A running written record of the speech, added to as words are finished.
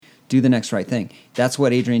do the next right thing. That's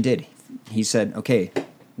what Adrian did. He said, okay,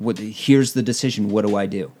 here's the decision. What do I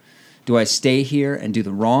do? Do I stay here and do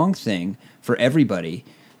the wrong thing for everybody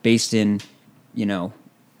based in,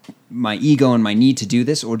 my ego and my need to do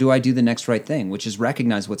this, or do I do the next right thing, which is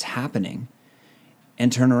recognize what's happening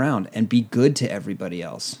and turn around and be good to everybody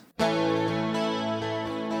else?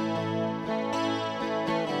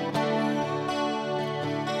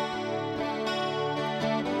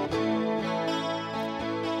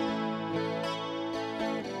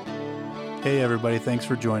 Hey everybody, thanks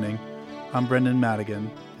for joining. I'm Brendan Madigan,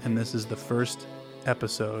 and this is the first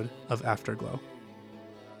episode of Afterglow.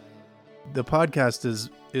 The podcast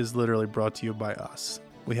is literally brought to you by us.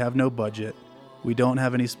 We have no budget. We don't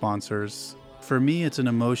have any sponsors. For me, it's an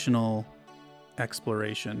emotional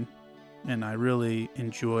exploration, and I really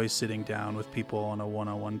enjoy sitting down with people on a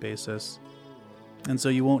one-on-one basis. And so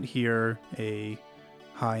you won't hear a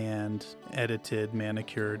high-end, edited,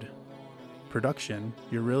 manicured production.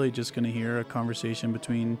 You're really just going to hear a conversation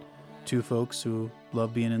between two folks who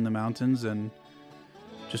love being in the mountains and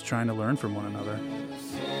just trying to learn from one another.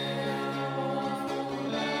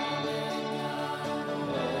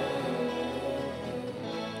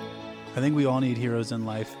 I think we all need heroes in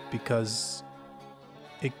life because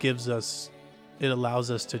it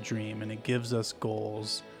allows us to dream, and it gives us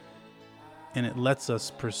goals, and it lets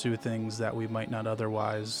us pursue things that we might not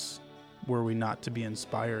otherwise were we not to be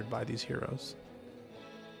inspired by these heroes.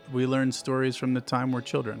 We learn stories from the time we're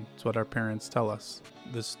children. It's what our parents tell us.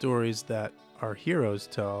 The stories that our heroes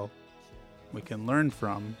tell, we can learn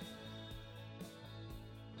from.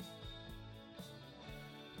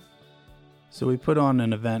 So we put on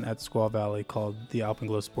an event at Squaw Valley called the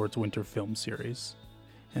Alpenglow Sports Winter Film Series.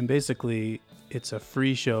 And basically, it's a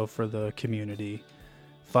free show for the community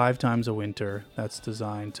 5 times a winter that's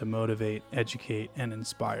designed to motivate, educate, and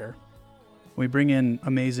inspire. We bring in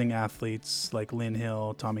amazing athletes like Lynn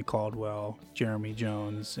Hill, Tommy Caldwell, Jeremy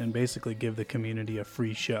Jones, and basically give the community a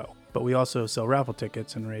free show. But we also sell raffle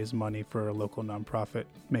tickets and raise money for a local nonprofit,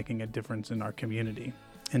 making a difference in our community.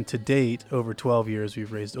 And to date, over 12 years,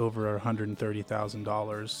 we've raised over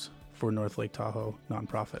 $130,000 for North Lake Tahoe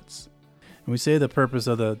nonprofits. And we say the purpose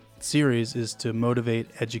of the series is to motivate,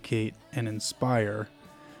 educate, and inspire,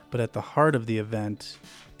 but at the heart of the event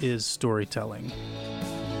is storytelling.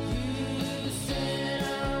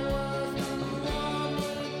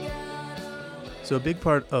 So a big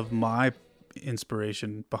part of my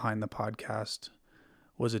inspiration behind the podcast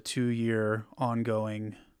was a 2-year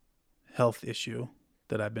ongoing health issue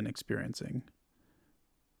that I've been experiencing.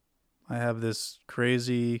 I have this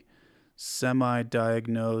crazy,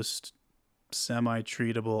 semi-diagnosed,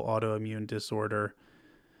 semi-treatable autoimmune disorder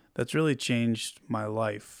that's really changed my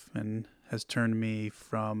life and has turned me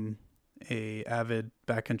from an avid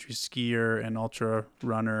backcountry skier and ultra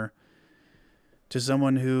runner to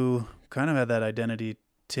someone who kind of had that identity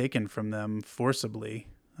taken from them forcibly.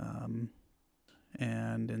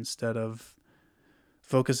 And instead of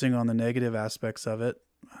focusing on the negative aspects of it,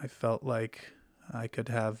 I felt like I could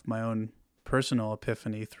have my own personal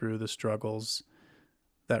epiphany through the struggles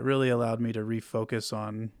that really allowed me to refocus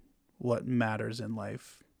on what matters in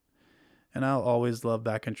life. And I'll always love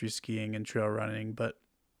backcountry skiing and trail running, but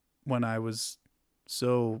when I was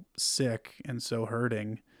so sick and so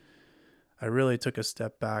hurting, I really took a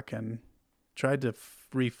step back and tried to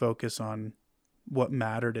refocus on what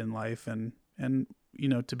mattered in life and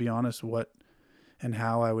to be honest, what and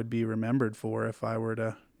how I would be remembered for if I were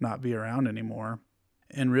to not be around anymore.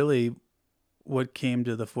 And really what came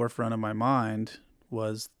to the forefront of my mind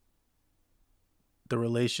was the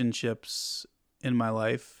relationships in my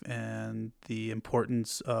life and the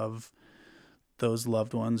importance of those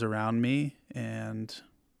loved ones around me, and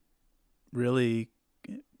really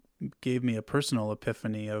gave me a personal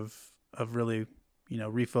epiphany of really,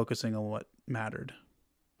 refocusing on what mattered.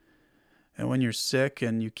 And when you're sick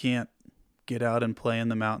and you can't get out and play in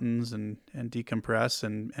the mountains and decompress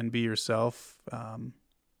and be yourself,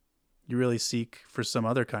 you really seek for some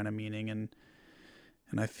other kind of meaning. And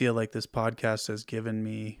I feel like this podcast has given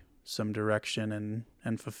me some direction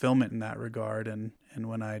and fulfillment in that regard. And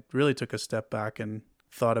when I really took a step back and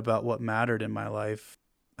thought about what mattered in my life,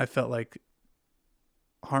 I felt like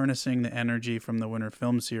harnessing the energy from the Winter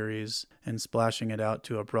Film Series and splashing it out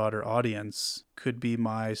to a broader audience could be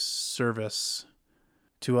my service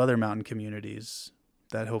to other mountain communities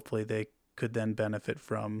that hopefully they could then benefit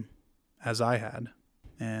from as I had.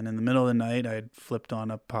 And in the middle of the night, I'd flipped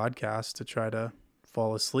on a podcast to try to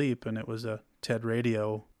fall asleep, and it was a TED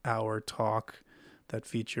Radio hour talk that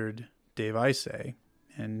featured Dave Isay.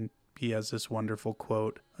 And he has this wonderful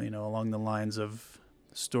quote, along the lines of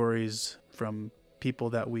stories from people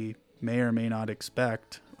that we may or may not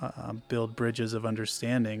expect, build bridges of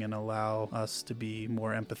understanding and allow us to be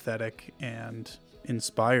more empathetic and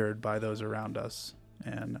inspired by those around us.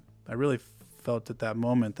 And I really felt at that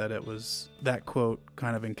moment that it was, that quote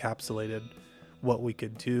kind of encapsulated what we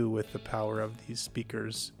could do with the power of these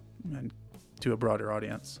speakers and to a broader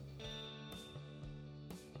audience.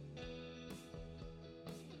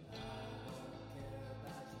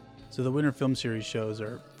 So the Winter Film Series shows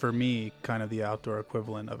are, for me, kind of the outdoor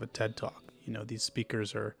equivalent of a TED Talk. You know, these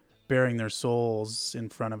speakers are bearing their souls in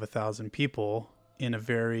front of 1,000 people in a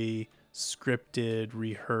very scripted,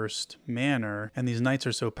 rehearsed manner. And these nights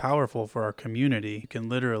are so powerful for our community. You can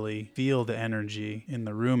literally feel the energy in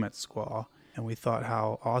the room at Squaw. And we thought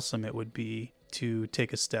how awesome it would be to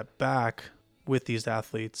take a step back with these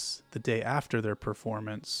athletes the day after their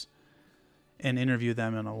performance and interview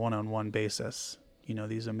them on a one-on-one basis. You know,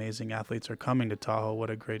 these amazing athletes are coming to Tahoe. What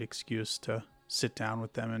a great excuse to sit down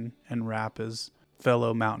with them and rap as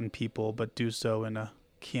fellow mountain people, but do so in a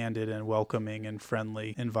candid and welcoming and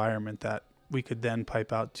friendly environment that we could then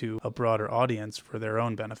pipe out to a broader audience for their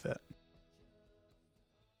own benefit.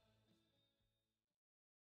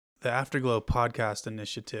 The Afterglow podcast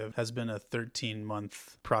initiative has been a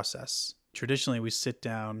 13-month process. Traditionally, we sit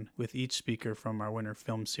down with each speaker from our Winter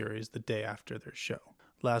Film Series the day after their show.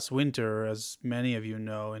 Last winter, as many of you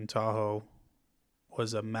know, in Tahoe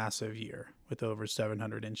was a massive year with over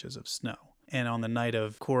 700 inches of snow. And on the night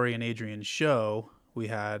of Corey and Adrian's show, we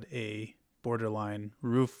had a borderline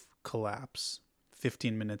roof collapse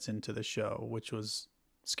 15 minutes into the show, which was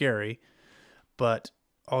scary, but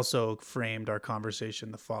also framed our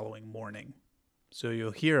conversation the following morning. So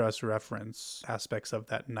you'll hear us reference aspects of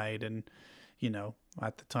that night. And, you know,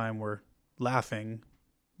 at the time we're laughing.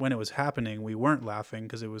 When it was happening, we weren't laughing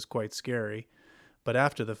because it was quite scary. But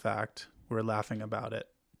after the fact, we're laughing about it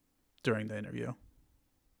during the interview.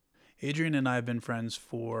 Adrian and I have been friends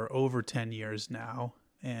for over 10 years now,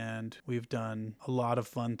 and we've done a lot of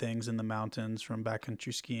fun things in the mountains, from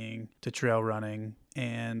backcountry skiing to trail running,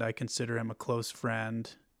 and I consider him a close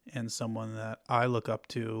friend and someone that I look up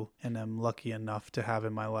to and am lucky enough to have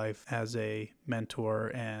in my life as a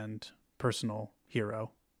mentor and personal hero.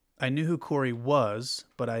 I knew who Corey was,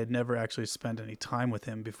 but I had never actually spent any time with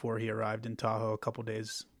him before he arrived in Tahoe a couple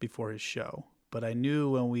days before his show. But I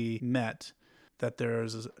knew when we met that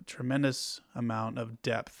there's a tremendous amount of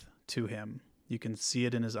depth to him. You can see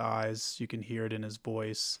it in his eyes, you can hear it in his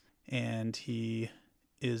voice, and he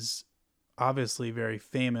is obviously very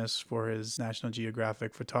famous for his National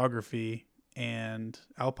Geographic photography and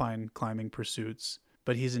alpine climbing pursuits.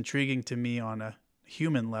 But he's intriguing to me on a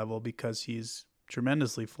human level because he's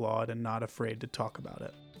tremendously flawed and not afraid to talk about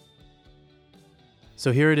it.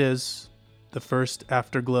 So here it is, the first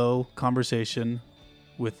Afterglow conversation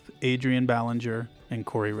with Adrian Ballinger and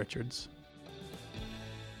Corey Richards.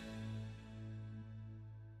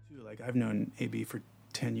 Like, I've known AB for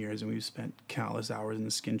 10 years and we've spent countless hours in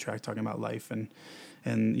the skin track talking about life and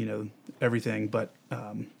you know, everything, but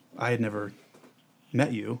I had never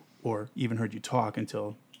met you or even heard you talk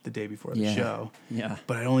until the day before the show. Yeah.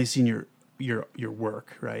 But I'd only seen your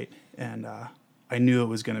work, right? And I knew it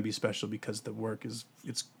was going to be special because the work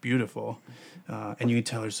it's beautiful, and you can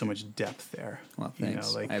tell there's so much depth there. Well, thanks.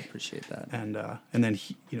 You know, like, I appreciate that. And then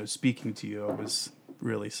you know, speaking to you, I was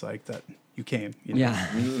really psyched that you came. You know? Yeah,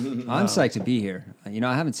 I'm psyched to be here. You know,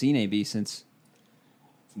 I haven't seen AB since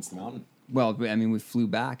the mountain. Well, I mean, we flew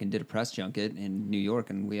back and did a press junket in New York,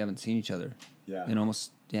 and we haven't seen each other. Yeah. In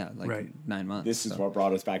almost 9 months. This is what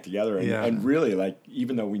brought us back together, and really, like,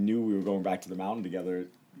 even though we knew we were going back to the mountain together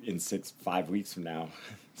in 5 weeks from now,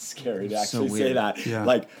 it's scary to actually say that. Yeah.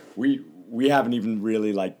 Like, we haven't even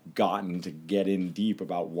really like gotten to get in deep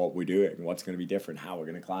about what we're doing, what's going to be different, how we're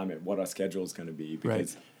going to climb it, what our schedule is going to be,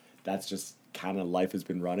 because that's just kind of life has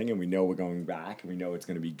been running, and we know we're going back, and we know it's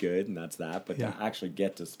going to be good, and that's that. But to actually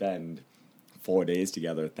get to spend 4 days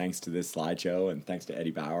together, thanks to this slideshow and thanks to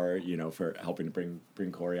Eddie Bauer, you know, for helping to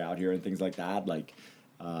bring Corey out here and things like that. Like,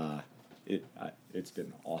 it's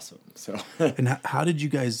been awesome. So, and how did you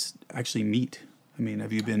guys actually meet? I mean,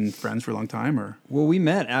 have you been friends for a long time, or? Well, we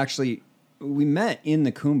met in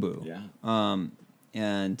the Khumbu. Yeah.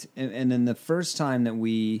 And then the first time that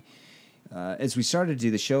we, as we started to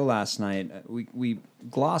do the show last night, we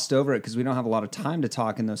glossed over it because we don't have a lot of time to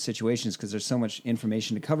talk in those situations because there's so much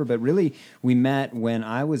information to cover. But really, we met when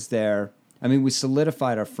I was there. I mean, we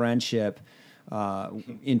solidified our friendship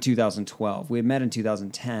in 2012. We had met in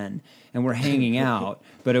 2010, and we're hanging out.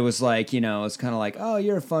 But it was like, you know, it's kind of like, oh,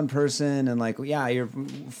 you're a fun person, and like, yeah, you're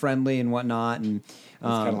friendly and whatnot. And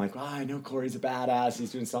kind of like, I know Corey's a badass.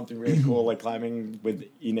 He's doing something really cool, like climbing with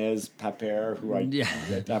Inez Paper, who I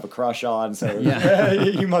have a crush on. So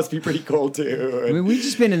you must be pretty cool too. I mean, we've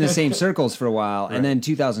just been in the same circles for a while, and then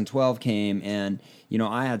 2012 came, and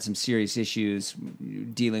I had some serious issues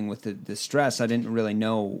dealing with the stress. I didn't really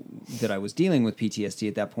know that I was dealing with PTSD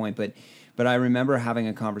at that point, but I remember having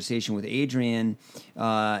a conversation with Adrian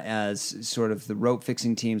as sort of the rope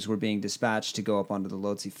fixing teams were being dispatched to go up onto the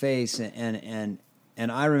Lhotse face, and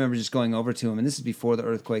I remember just going over to him, and this is before the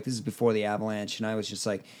earthquake, this is before the avalanche, and I was just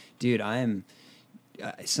like, dude,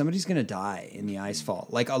 somebody's going to die in the ice fall.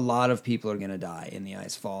 Like, a lot of people are going to die in the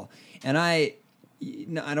ice fall. And I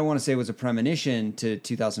don't want to say it was a premonition to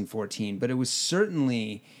 2014, but it was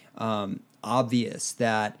certainly obvious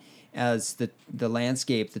that as the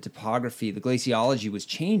landscape, the topography, the glaciology was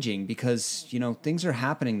changing, because things are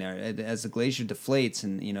happening there as the glacier deflates,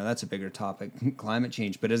 and that's a bigger topic, climate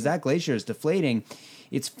change. But as that glacier is deflating,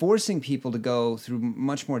 it's forcing people to go through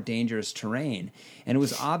much more dangerous terrain, and it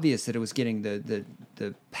was obvious that it was getting the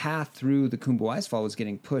path through the Khumbu Icefall was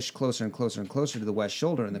getting pushed closer and closer and closer to the west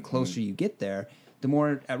shoulder, and the closer you get there, the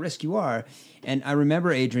more at risk you are. And I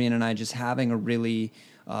remember Adrian and I just having a really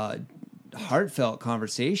heartfelt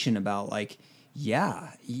conversation about, like,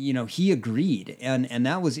 he agreed, and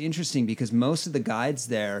that was interesting, because most of the guides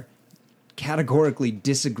there categorically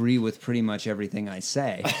disagree with pretty much everything I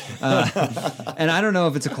say, and I don't know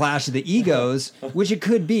if it's a clash of the egos, which it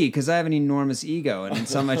could be, because I have an enormous ego, and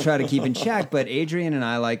some I try to keep in check. But Adrian and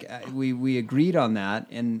I, we agreed on that,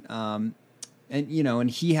 and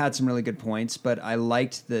he had some really good points, but I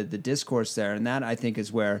liked the discourse there, and that, I think,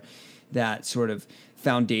 is where that sort of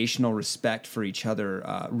foundational respect for each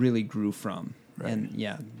other really grew from. Right.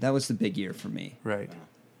 And that was the big year for me. Right.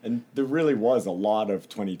 And there really was a lot of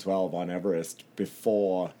 2012 on Everest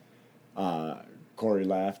before Corey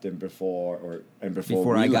left, and before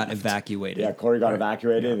I got evacuated. Yeah, Corey got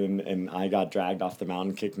evacuated, and I got dragged off the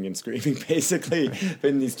mountain kicking and screaming, basically.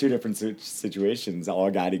 In these two different situations, our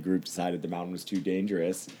guided group decided the mountain was too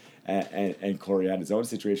dangerous, and Corey had his own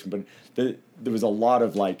situation. But there was a lot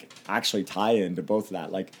of, like, actually tie-in to both of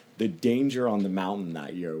that. Like, the danger on the mountain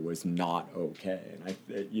that year was not okay.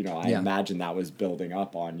 And I imagine that was building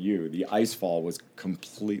up on you. The ice fall was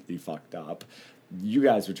completely fucked up. You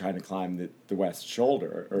guys were trying to climb the west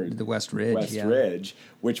shoulder, or the West Ridge, Ridge,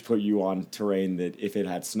 which put you on terrain that, if it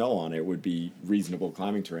had snow on it, would be reasonable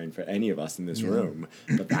climbing terrain for any of us in this room.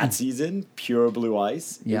 But that season, pure blue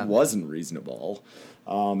ice, it wasn't reasonable.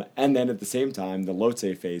 And then at the same time, the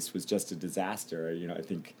Lhotse face was just a disaster.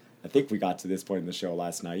 I think we got to this point in the show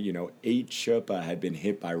last night. 8 Sherpa had been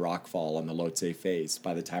hit by rockfall on the Lhotse face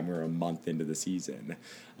by the time we were a month into the season.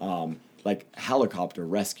 Like, helicopter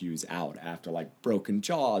rescues out after, like, broken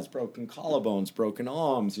jaws, broken collarbones, broken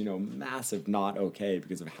arms, massive not okay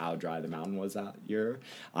because of how dry the mountain was that year.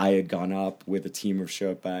 I had gone up with a team of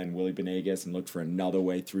Sherpa and Willie Benegas and looked for another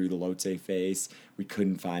way through the Lhotse face. We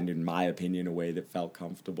couldn't find, in my opinion, a way that felt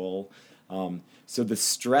comfortable. So the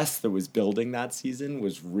stress that was building that season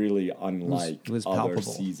was really unlike other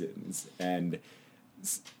seasons. And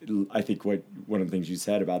I think one of the things you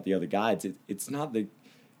said about the other guides, it's not that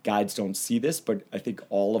guides don't see this, but I think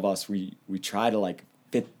all of us, we try to, like,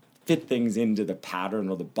 fit things into the pattern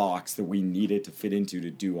or the box that we need it to fit into to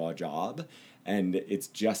do our job. And it's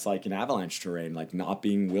just like an avalanche terrain, like, not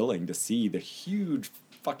being willing to see the huge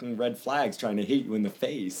fucking red flags trying to hit you in the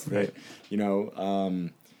face. Right.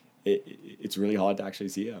 It's really hard to actually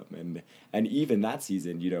see them. And even that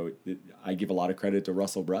season, I give a lot of credit to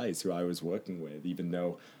Russell Bryce, who I was working with, even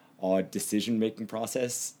though our decision-making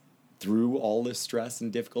process through all this stress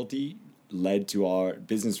and difficulty led to our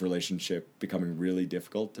business relationship becoming really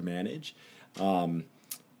difficult to manage.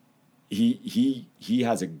 He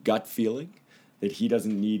has a gut feeling that he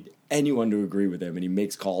doesn't need anyone to agree with him, and he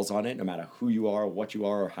makes calls on it no matter who you are, what you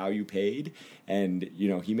are, or how you paid. And,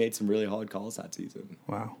 he made some really hard calls that season.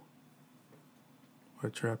 Wow. What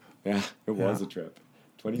a trip. Yeah, it was a trip.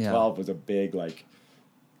 2012 was a big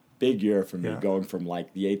year for me, going from,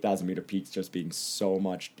 like, the 8,000 meter peaks just being so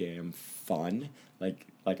much damn fun. Like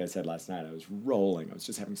I said last night, I was rolling. I was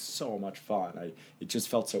just having so much fun. It just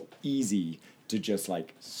felt so easy to just,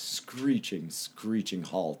 like, screeching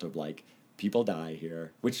halt of, like, people die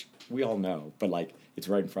here, which we all know, but, like, it's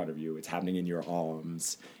right in front of you. It's happening in your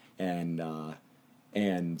arms, and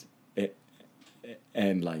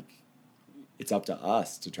like, it's up to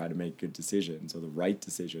us to try to make good decisions, or the right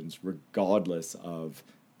decisions, regardless of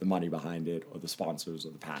the money behind it, or the sponsors, or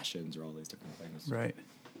the passions, or all these different things. Right.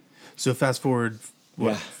 So fast forward,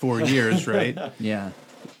 4 years, right? Yeah.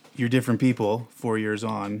 You're different people 4 years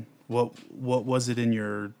on. What was it in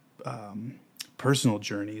your personal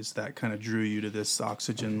journeys that kind of drew you to this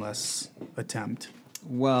oxygen-less attempt?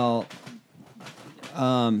 Well,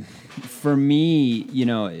 for me,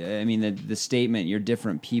 I mean, the statement, "you're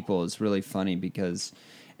different people," is really funny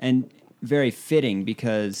and very fitting,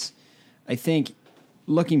 because I think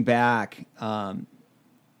looking back,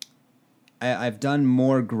 I've done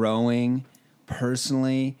more growing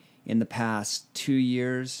personally in the past 2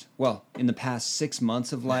 years, in the past 6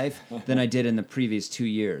 months of life than I did in the previous 2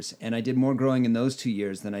 years. And I did more growing in those 2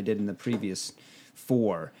 years than I did in the previous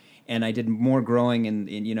 4. And I did more growing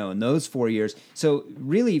in those 4 years. So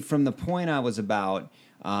really, from the point I was about,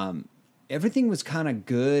 everything was kind of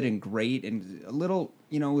good and great and a little,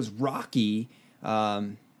 it was rocky.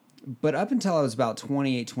 But up until I was about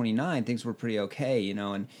 28, 29, things were pretty okay,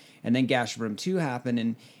 and then Gasherbrum 2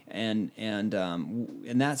 happened, and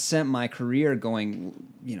that sent my career going,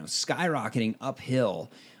 skyrocketing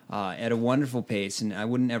uphill at a wonderful pace, and I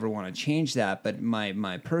wouldn't ever want to change that. But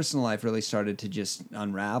my personal life really started to just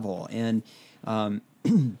unravel, and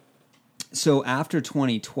so after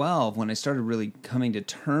 2012, when I started really coming to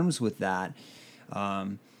terms with that, I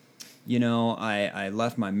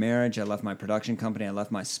left my marriage, I left my production company, I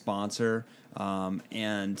left my sponsor,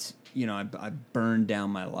 and I burned down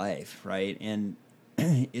my life, right? And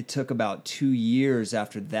it took about 2 years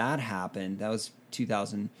after that happened. That was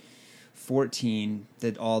 2014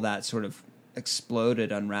 that all that sort of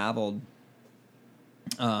exploded, unraveled.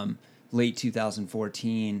 Late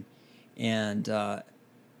 2014, and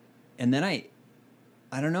then I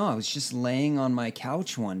don't know. I was just laying on my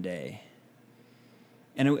couch one day.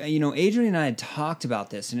 And, Adrian and I had talked about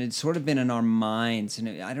this, and it had sort of been in our minds,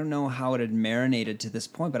 and I don't know how it had marinated to this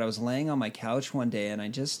point, but I was laying on my couch one day, and I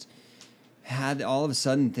just had, all of a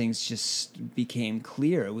sudden, things just became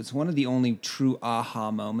clear. It was one of the only true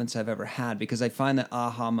aha moments I've ever had, because I find that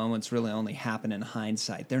aha moments really only happen in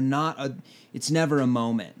hindsight. They're not it's never a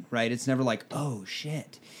moment, right? It's never like, oh,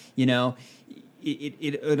 shit,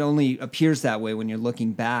 It only appears that way when you're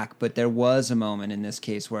looking back, but there was a moment in this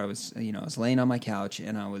case where I was laying on my couch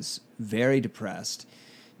and I was very depressed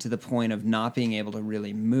to the point of not being able to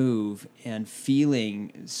really move and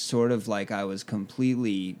feeling sort of like I was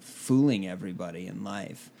completely fooling everybody in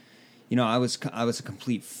life. I was a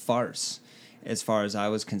complete farce as far as I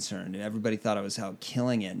was concerned. Everybody thought I was out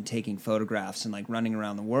killing it and taking photographs and like running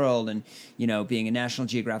around the world and, being a National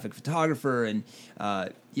Geographic photographer and,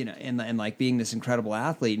 and like being this incredible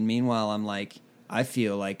athlete. And meanwhile, I'm like, I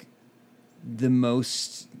feel like the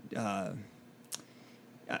most, I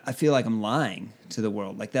feel like I'm lying to the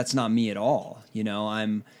world. Like that's not me at all. You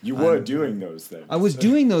were doing those things. I was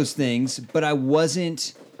doing those things, but I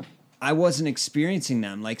wasn't experiencing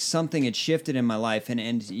them. Like something had shifted in my life,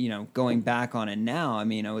 and going back on it now, I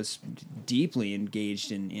mean, I was deeply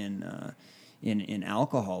engaged in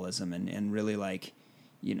alcoholism and really like,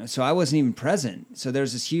 so I wasn't even present. So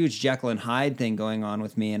there's this huge Jekyll and Hyde thing going on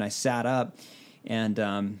with me, and I sat up, and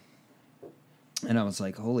I was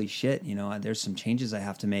like, holy shit, there's some changes I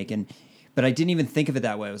have to make, but I didn't even think of it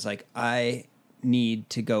that way. I was like, I need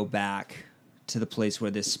to go back to the place where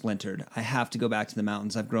this splintered. I have to go back to the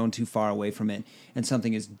mountains. I've grown too far away from it, and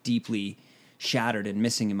something is deeply shattered and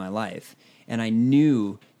missing in my life. And I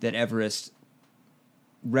knew that Everest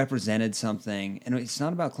represented something, and it's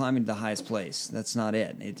not about climbing to the highest place. That's not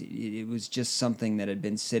it. It was just something that had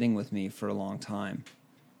been sitting with me for a long time,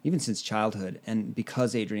 even since childhood. And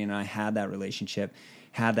because Adrian and I had that relationship,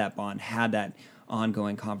 had that bond, had that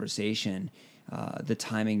ongoing conversation, the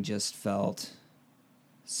timing just felt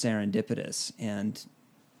serendipitous. And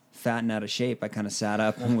fat and out of shape, I kind of sat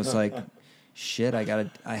up and was like, shit,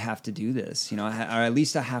 I have to do this, or at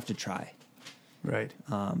least I have to try. Right.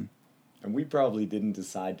 And we probably didn't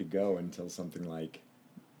decide to go until something like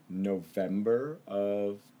November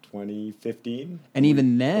of 2015. And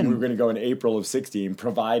even then, we were going to go in April of 16,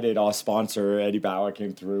 provided our sponsor, Eddie Bauer,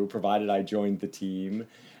 came through, provided I joined the team.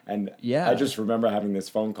 And I just remember having this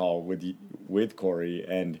phone call with Corey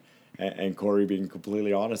and Corey being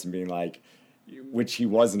completely honest and being like, which he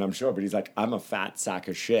wasn't, I'm sure, but he's like, I'm a fat sack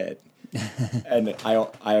of shit. And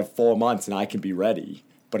I have 4 months and I can be ready.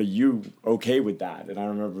 But are you okay with that? And I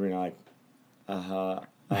remember being like, I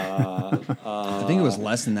think it was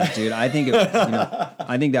less than that, dude. I think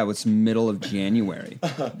I think that was middle of January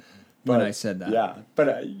when I said that. Yeah,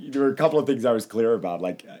 but there were a couple of things I was clear about.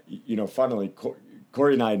 Like, funnily,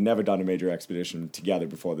 Corey and I had never done a major expedition together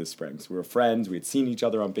before this spring. So we were friends. We had seen each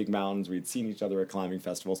other on big mountains. We had seen each other at climbing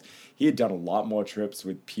festivals. He had done a lot more trips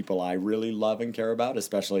with people I really love and care about,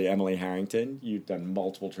 especially Emily Harrington. You've done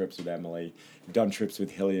multiple trips with Emily. You've done trips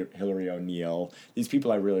with Hillary O'Neill. These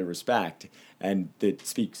people I really respect and that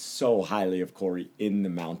speak so highly of Corey in the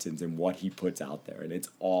mountains and what he puts out there. And it's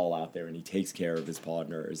all out there, and he takes care of his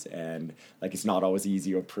partners. And like, it's not always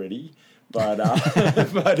easy or pretty, but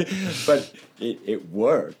but it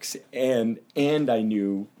works. And I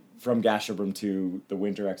knew from Gasherbrum to the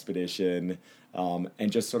winter expedition,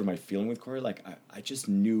 and just sort of my feeling with Corey, like I just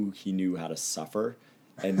knew he knew how to suffer.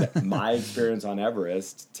 And my experience on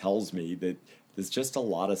Everest tells me that there's just a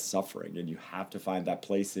lot of suffering, and you have to find that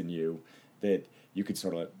place in you that you could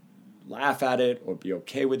sort of laugh at it or be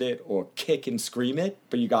okay with it or kick and scream it,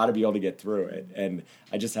 but you got to be able to get through it. And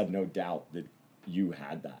I just had no doubt that you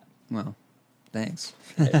had that. Well, thanks.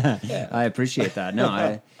 I appreciate that.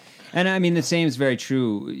 No, and I mean, the same is very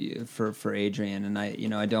true for Adrian. And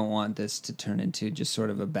I don't want this to turn into just sort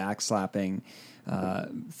of a backslapping,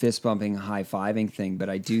 fist bumping, high fiving thing. But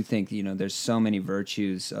I do think, there's so many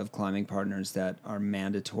virtues of climbing partners that are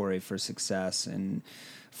mandatory for success. And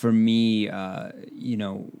for me,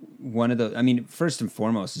 one of the, first and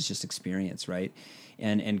foremost is just experience, right?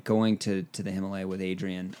 And going to the Himalaya with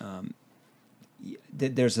Adrian,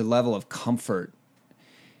 there's a level of comfort.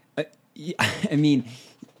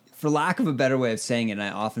 For lack of a better way of saying it, and I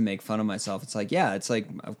often make fun of myself, it's like,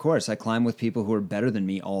 of course, I climb with people who are better than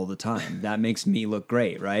me all the time. That makes me look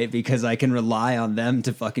great, right? Because I can rely on them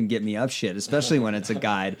to fucking get me up shit, especially when it's a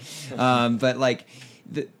guide. But like,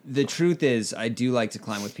 the truth is, I do like to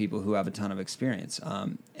climb with people who have a ton of experience.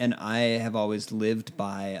 And I have always lived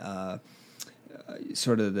by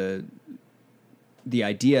sort of the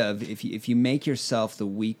idea of if you make yourself the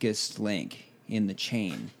weakest link in the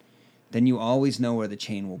chain, then you always know where the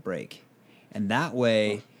chain will break. And that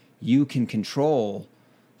way you can control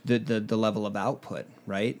the level of output,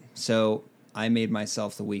 right? So I made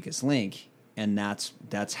myself the weakest link, and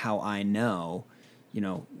that's how I know,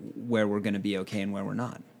 where we're going to be okay and where we're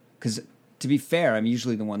not. Because to be fair, I'm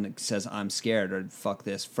usually the one that says I'm scared or fuck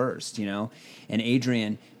this first, And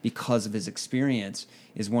Adrian, because of his experience,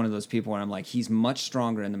 is one of those people where I'm like, he's much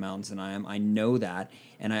stronger in the mountains than I am. I know that.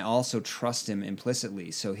 And I also trust him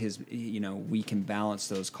implicitly. So we can balance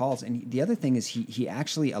those calls. And the other thing is he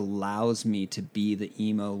actually allows me to be the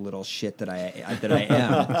emo little shit that I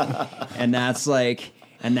am. And that's like,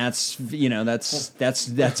 that's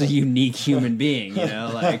a unique human being,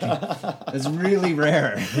 like it's really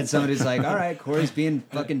rare that somebody's like, all right, Corey's being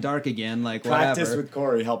fucking dark again, like whatever. Practice with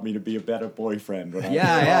Corey helped me to be a better boyfriend.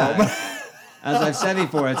 Yeah. As I've said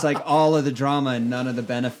before, it's like all of the drama and none of the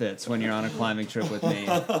benefits when you're on a climbing trip with me.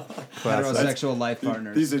 Heterosexual life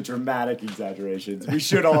partners. These are dramatic exaggerations. We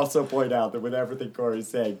should also point out that with everything Corey's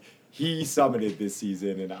saying, he summited this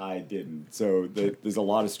season and I didn't. So there's a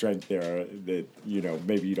lot of strength there that,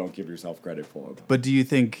 maybe you don't give yourself credit for. But do you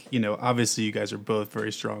think, obviously you guys are both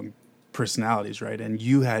very strong personalities, right? And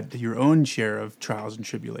you had your own share of trials and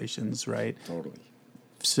tribulations, right? Totally.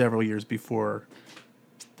 Several years before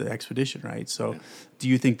the expedition, right? So do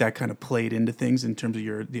you think that kind of played into things in terms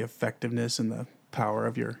of the effectiveness and the power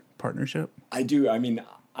of your partnership? I do.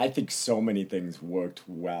 I think so many things worked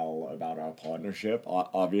well about our partnership,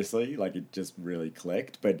 obviously. Like, it just really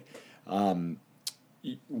clicked. But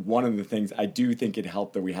one of the things, I do think it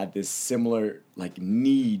helped that we had this similar,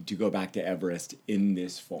 need to go back to Everest in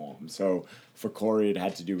this form. So for Corey, it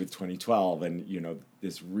had to do with 2012 and,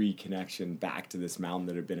 this reconnection back to this mountain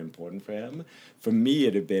that had been important for him. For me,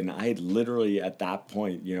 it had been, I had literally at that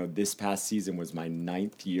point, this past season was my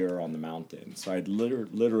 9th year on the mountain. So I'd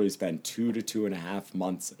literally spent 2 to 2.5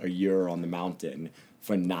 months a year on the mountain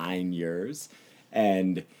for 9 years.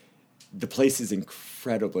 And the place is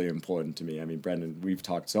incredibly important to me. Brendan, we've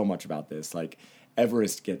talked so much about this.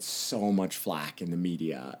 Everest gets so much flack in the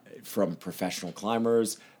media from professional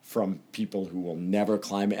climbers, from people who will never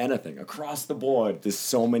climb anything. Across the board, there's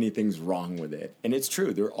so many things wrong with it. And it's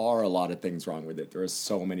true, there are a lot of things wrong with it. There are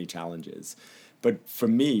so many challenges. But for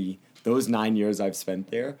me, those 9 years I've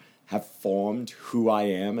spent there have formed who I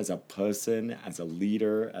am as a person, as a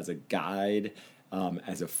leader, as a guide,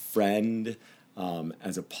 as a friend,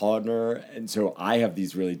 as a partner. And so I have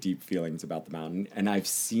these really deep feelings about the mountain, and I've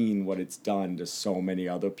seen what it's done to so many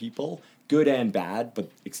other people, good and bad, but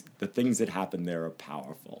the things that happen there are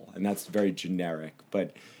powerful. And that's very generic,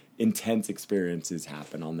 but intense experiences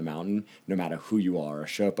happen on the mountain, no matter who you are, a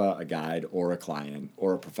Sherpa, a guide, or a client,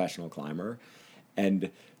 or a professional climber. And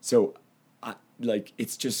so like,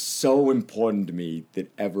 it's just so important to me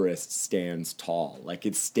that Everest stands tall. Like,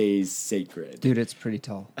 it stays sacred. Dude, it's pretty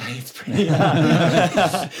tall. It's pretty.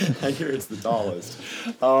 I hear it's the tallest.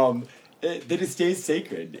 That it stays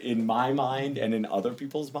sacred in my mind and in other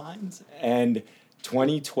people's minds. And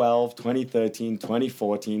 2012, 2013,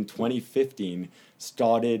 2014, 2015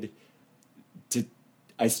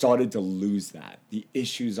 I started to lose that. The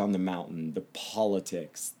issues on the mountain, the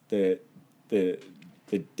politics, the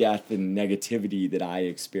death and negativity that I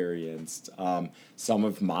experienced, some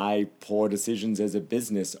of my poor decisions as a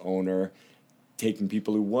business owner, taking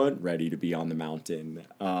people who weren't ready to be on the mountain.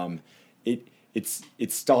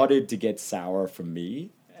 It started to get sour for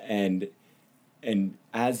me, and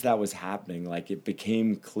as that was happening, like, it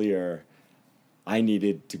became clear I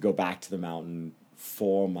needed to go back to the mountain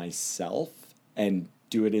for myself and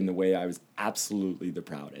do it in the way I was absolutely the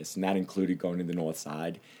proudest. And that included going to the north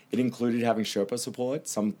side. It included having Sherpa support.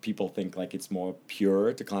 Some people think like it's more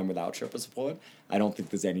pure to climb without Sherpa support. I don't think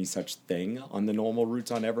there's any such thing on the normal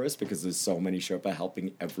routes on Everest because there's so many Sherpa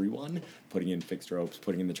helping everyone, putting in fixed ropes,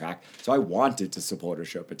 putting in the track. So I wanted to support a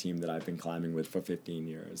Sherpa team that I've been climbing with for 15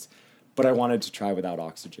 years. But I wanted to try without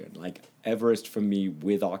oxygen. Like, Everest for me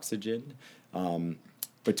with oxygen,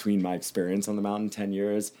 between my experience on the mountain 10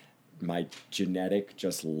 years, my genetic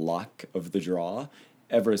just luck of the draw,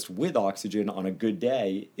 Everest with oxygen on a good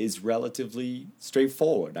day is relatively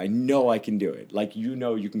straightforward. I know I can do it. Like, you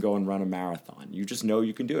know, you can go and run a marathon. You just know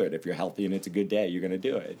you can do it. If you're healthy and it's a good day, you're going to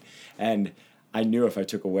do it. And I knew if I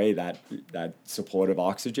took away that support of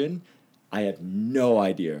oxygen, I had no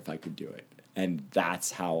idea if I could do it. And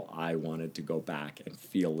that's how I wanted to go back and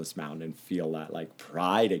feel this mountain and feel that, like,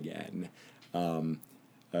 pride again.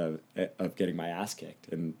 Of getting my ass kicked,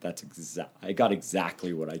 and that's I got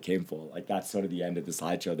exactly what I came for. Like, that's sort of the end of the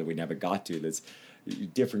slideshow that we never got to. There's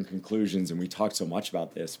different conclusions, and we talked so much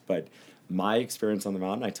about this, but my experience on the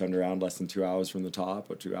mountain, I turned around less than 2 hours from the top,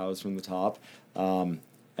 which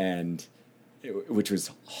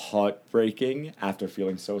was heartbreaking after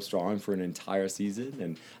feeling so strong for an entire season,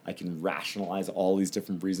 and I can rationalize all these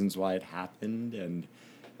different reasons why it happened, and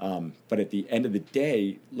but at the end of the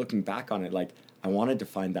day, looking back on it, like, I wanted to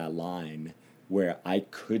find that line where I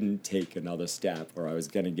couldn't take another step or I was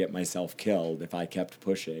going to get myself killed if I kept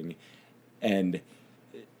pushing. And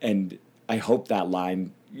I hope that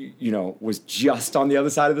line, you know, was just on the other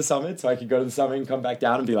side of the summit so I could go to the summit and come back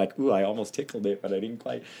down and be like, ooh, I almost tickled it, but I didn't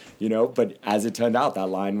quite, you know. But as it turned out, that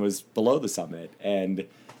line was below the summit. And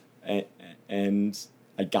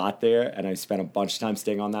I got there, and I spent a bunch of time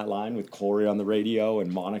staying on that line with Corey on the radio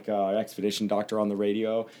and Monica, our expedition doctor, on the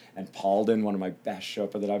radio, and Paulden, one of my best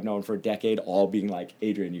Sherpa that I've known for a decade, all being like,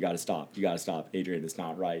 Adrian, you got to stop. You got to stop. Adrian, it's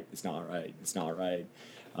not right. It's not right. It's not right.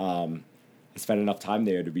 I spent enough time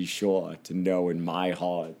there to be sure to know in my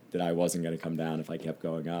heart that I wasn't going to come down if I kept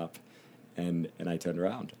going up. And I turned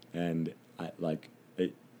around. And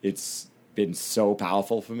it's been so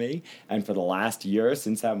powerful for me. And for the last year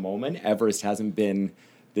since that moment, Everest hasn't been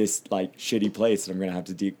this, like, shitty place that I'm going to have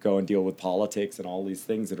to go and deal with politics and all these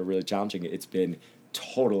things that are really challenging. It's been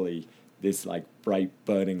totally this, like, bright,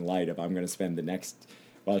 burning light of I'm going to spend the next...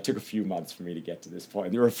 Well, it took a few months for me to get to this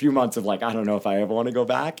point. There were a few months of, like, I don't know if I ever want to go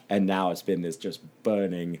back. And now it's been this just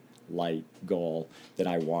burning light goal that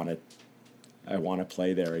I want to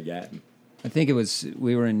play there again. I think it was,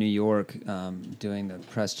 we were in New York doing the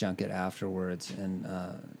press junket afterwards, and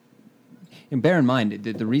bear in mind,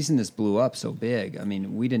 the reason this blew up so big, I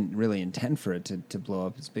mean, we didn't really intend for it to blow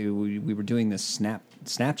up. It's big. We were doing this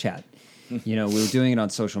Snapchat. You know, we were doing it on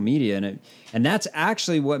social media, and that's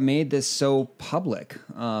actually what made this so public.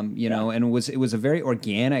 You know, and it was a very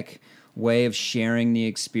organic way of sharing the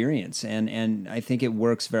experience, and I think it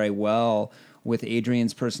works very well with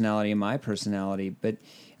Adrian's personality and my personality. But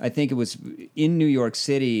I think it was in New York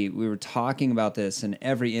City, we were talking about this, and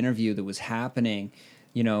every interview that was happening,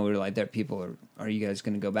 you know, we were like, there people are you guys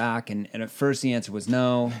going to go back? And at first the answer was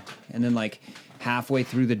no. And then, like, halfway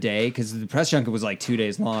through the day, because the press junket was like 2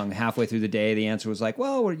 days long, halfway through the day, the answer was like,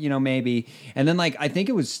 well, we're, you know, maybe. And then, like, I think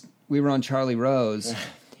it was, we were on Charlie Rose,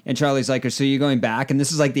 and Charlie's like, so you're going back? And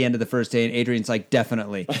this is like the end of the first day, and Adrian's like,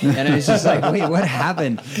 definitely. And I was just like, wait, what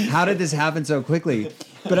happened? How did this happen so quickly?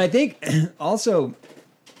 But I think also,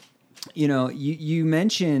 you know, you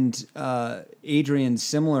mentioned Adrian's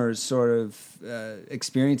similar sort of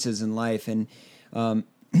experiences in life, and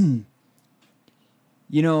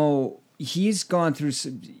you know, he's gone through.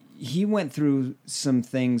 He went through some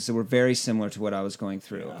things that were very similar to what I was going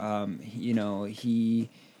through. Yeah. You know,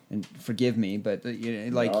 and forgive me, but you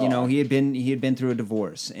know, he had been through a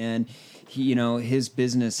divorce, and he, you know, his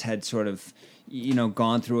business had sort of,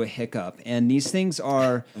 gone through a hiccup, and these things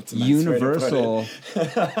are universal.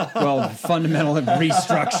 Well, fundamental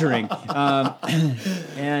restructuring.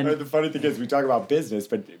 And the funny thing is, we talk about business,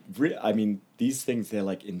 but I mean, these things, they're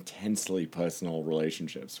like intensely personal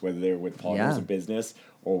relationships, whether they're with partners in business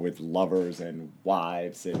or with lovers and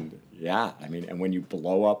wives, and and when you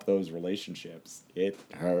blow up those relationships, it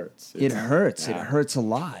hurts. It hurts. It hurts a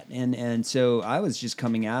lot. And so I was just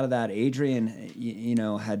coming out of that. Adrian,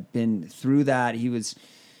 had been through that. He was,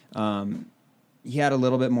 he had a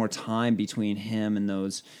little bit more time between him and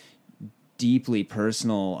those deeply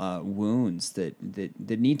personal wounds that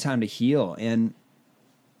need time to heal. And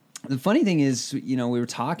the funny thing is, we were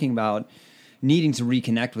talking about needing to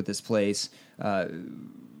reconnect with this place.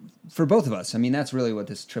 For both of us, I mean, that's really what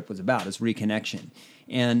this trip was about, is reconnection.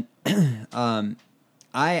 And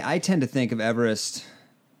I tend to think of Everest,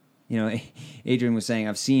 Adrian was saying,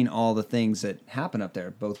 I've seen all the things that happen up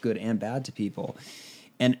there, both good and bad to people.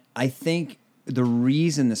 And I think the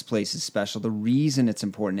reason this place is special, the reason it's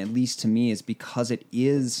important, at least to me, is because it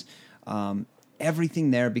is,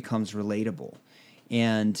 everything there becomes relatable.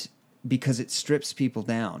 And because it strips people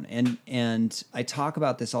down. And I talk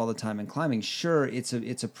about this all the time in climbing. Sure, it's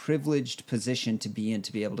a privileged position to be in,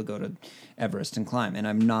 to be able to go to Everest and climb. And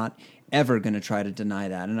I'm not ever going to try to deny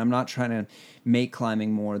that. And I'm not trying to make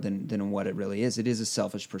climbing more than what it really is. It is a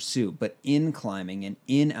selfish pursuit. But in climbing and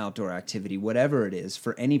in outdoor activity, whatever it is,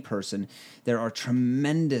 for any person, there are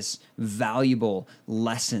tremendous, valuable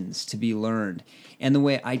lessons to be learned. And the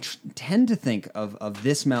way I tend to think of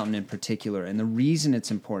this mountain in particular, and the reason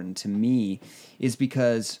it's important to me, is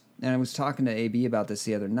because, and I was talking to AB about this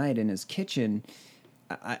the other night in his kitchen,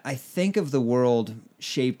 I think of the world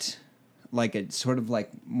shaped like a sort of like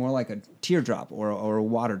more like a teardrop or a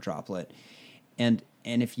water droplet. And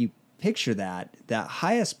if you picture that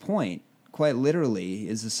highest point, quite literally,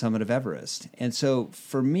 is the summit of Everest. And so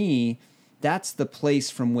for me, that's the place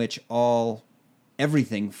from which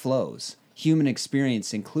everything flows, human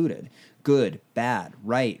experience included, good, bad,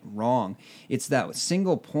 right, wrong. It's that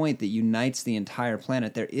single point that unites the entire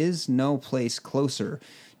planet. There is no place closer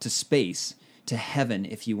to space, to heaven,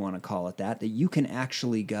 if you want to call it that you can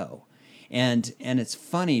actually go. And it's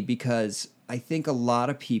funny because I think a lot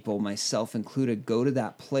of people, myself included, go to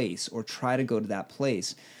that place or try to go to that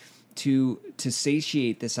place to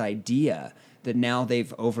satiate this idea that now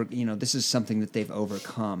they've this is something that they've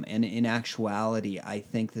overcome. And in actuality, I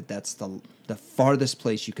think that's the farthest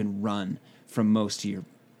place you can run from most of your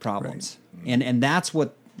problems. Right. And that's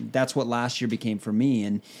what last year became for me.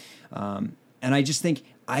 And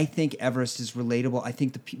I think Everest is relatable. I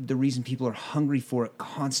think the reason people are hungry for it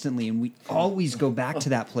constantly, and we always go back to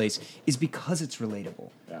that place, is because it's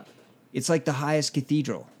relatable. Yeah. It's like the highest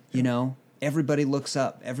cathedral, Everybody looks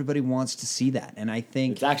up. Everybody wants to see that. And I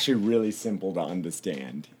think it's actually really simple to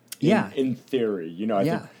understand. In theory, I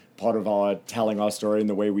think part of our telling our story in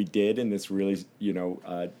the way we did, in this really,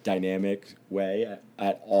 dynamic way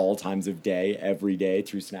at all times of day, every day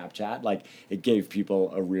through Snapchat, like, it gave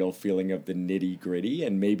people a real feeling of the nitty gritty,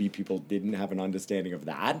 and maybe people didn't have an understanding of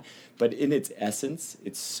that, but in its essence,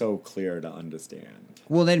 it's so clear to understand.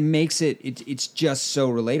 Well, that makes it's just so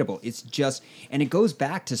relatable. And it goes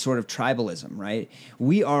back to sort of tribalism, right?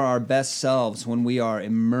 We are our best selves when we are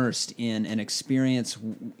immersed in an experience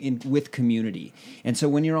with community. And so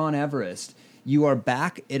when you're on Everest, you are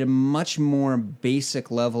back at a much more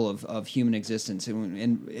basic level of human existence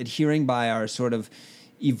and adhering by our sort of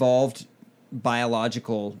evolved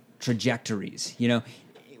biological trajectories.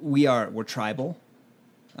 We're tribal.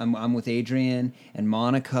 I'm with Adrian and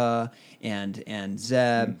Monica and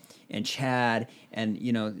Zeb and Chad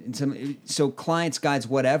and so clients, guides,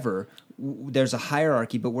 whatever. There's a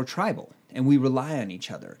hierarchy, but we're tribal. And we rely on each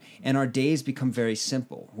other. And our days become very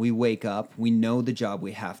simple. We wake up. We know the job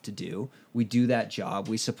we have to do. We do that job.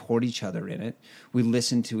 We support each other in it. We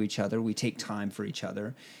listen to each other. We take time for each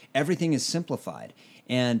other. Everything is simplified.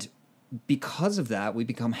 And because of that, we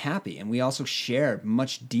become happy. And we also share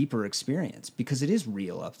much deeper experience because it is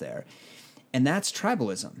real up there. And that's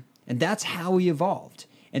tribalism. And that's how we evolved.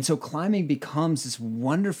 And so climbing becomes this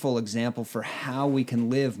wonderful example for how we can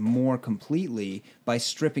live more completely by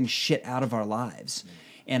stripping shit out of our lives.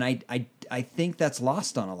 And I think that's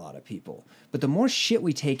lost on a lot of people. But the more shit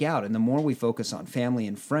we take out and the more we focus on family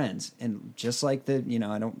and friends, and just like I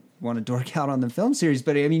don't want to dork out on the film series,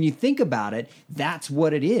 but I mean, you think about it, that's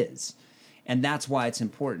what it is. And that's why it's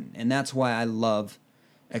important. And that's why I love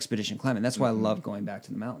expedition climbing. That's why I love going back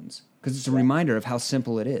to the mountains, because it's a reminder of how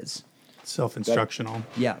simple it is. Self-instructional.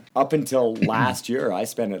 Yeah. Up until last year, I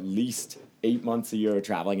spent at least 8 months a year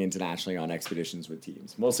traveling internationally on expeditions with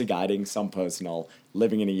teams, mostly guiding, some personal,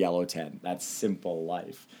 living in a yellow tent. That's simple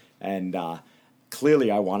life. And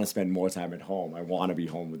clearly I want to spend more time at home. I want to be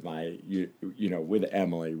home with with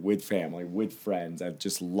Emily, with family, with friends. I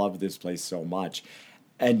just love this place so much.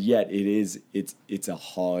 And yet it's a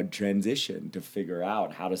hard transition to figure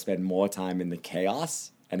out how to spend more time in the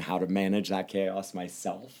chaos and how to manage that chaos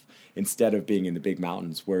myself instead of being in the big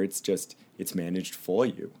mountains where it's managed for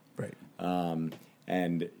you. Right.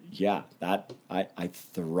 And yeah, that I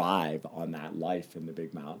thrive on that life in the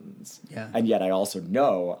big mountains. Yeah. And yet I also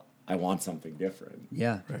know I want something different.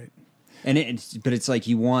 Yeah. Right. And it's like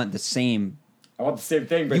you want the same. I want the same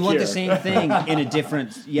thing, but you want the same thing in a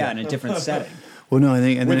different setting. Well, no, I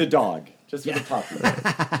think with a dog, just with a puppy.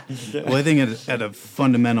 Well, I think at a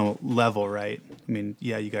fundamental level, right? I mean,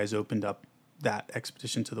 yeah, you guys opened up that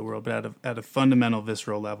expedition to the world, but at a fundamental,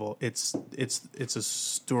 visceral level, it's a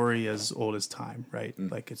story as old as time, right?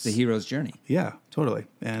 Like it's the hero's journey. Yeah, totally.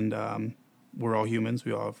 And we're all humans.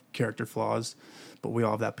 We all have character flaws, but we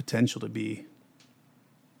all have that potential to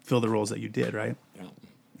fill the roles that you did, right? Yeah.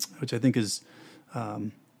 Which I think is,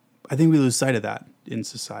 I think we lose sight of that in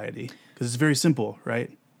society because it's very simple,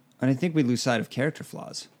 right? And I think we lose sight of character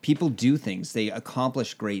flaws. People do things. They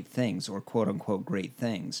accomplish great things or quote unquote great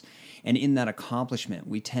things. And in that accomplishment,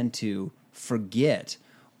 we tend to forget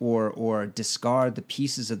or discard the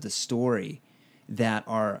pieces of the story that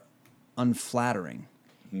are unflattering.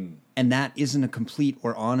 And that isn't a complete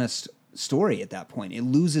or honest story at that point. It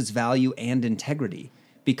loses value and integrity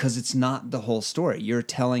because it's not the whole story. You're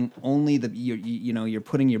telling only you're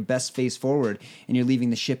putting your best face forward and you're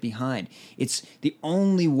leaving the shit behind. It's the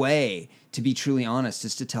only way to be truly honest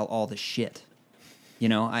is to tell all the shit.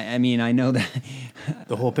 I mean, I know that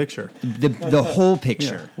the whole picture, the whole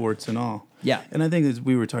picture, yeah, warts and all. Yeah. And I think as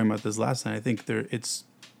we were talking about this last night, I think it's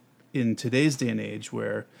in today's day and age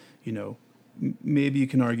where, maybe you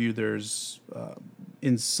can argue there's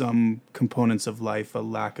in some components of life a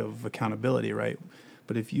lack of accountability, right?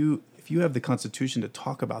 But if you have the constitution to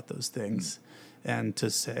talk about those things and to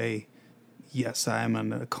say, yes, I am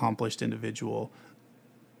an accomplished individual,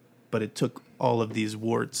 but it took all of these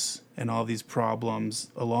warts and all these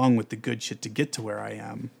problems along with the good shit to get to where I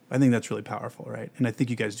am, I think that's really powerful, right? And I think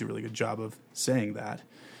you guys do a really good job of saying that,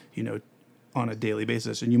 on a daily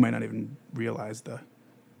basis. And you might not even realize the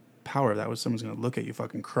power of that. Was someone's going to look at you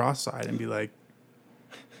fucking cross-eyed and be like,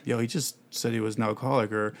 yo, he just said he was an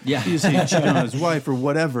alcoholic, or he just cheated on his wife, or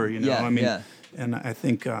whatever, Yeah, I mean, yeah. and I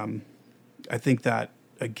think that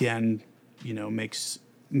again, makes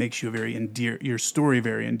you your story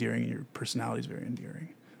very endearing, and your personality is very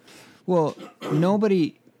endearing. Well,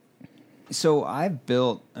 so I've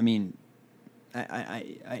built, I mean,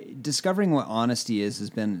 I discovering what honesty is has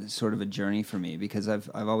been sort of a journey for me because I've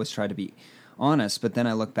always tried to be honest, but then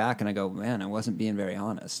I look back and I go, man, I wasn't being very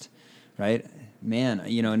honest. Right, man.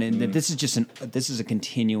 And this is a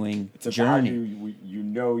continuing journey.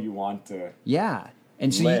 You want to. Yeah,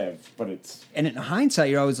 and so live, and in hindsight,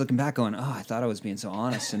 you're always looking back, going, "Oh, I thought I was being so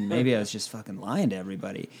honest, and maybe I was just fucking lying to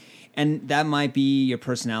everybody." And that might be your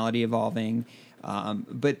personality evolving,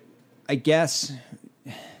 but I guess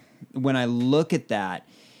when I look at that,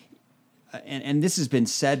 and this has been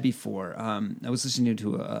said before, I was listening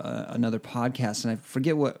to another podcast, and I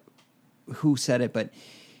forget who said it, but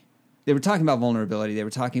they were talking about vulnerability. They were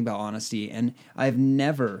talking about honesty. And I've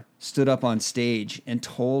never stood up on stage and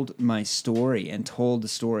told my story and told the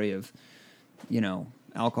story of,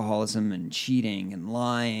 alcoholism and cheating and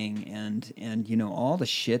lying and all the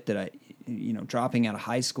shit that I, dropping out of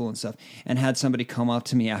high school and stuff, and had somebody come up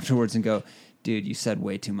to me afterwards and go, dude, you said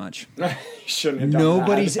way too much. Shouldn't have done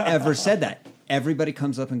Nobody's that. ever said that. Everybody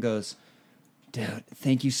comes up and goes, dude,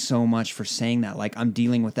 thank you so much for saying that. Like, I'm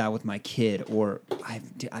dealing with that with my kid, or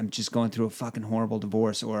I'm just going through a fucking horrible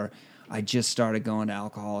divorce, or I just started going to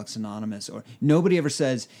Alcoholics Anonymous, or nobody ever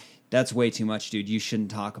says, that's way too much, dude. You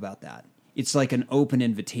shouldn't talk about that. It's like an open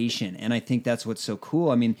invitation, and I think that's what's so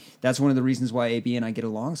cool. I mean, that's one of the reasons why AB and I get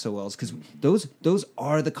along so well, is because those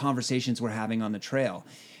are the conversations we're having on the trail,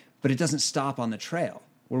 but it doesn't stop on the trail.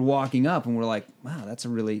 We're walking up, and we're like, wow, that's a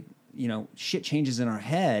really, shit changes in our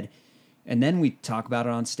head. And then we talk about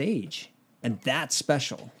it on stage, and that's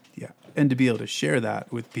special. Yeah, and to be able to share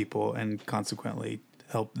that with people and consequently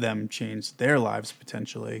help them change their lives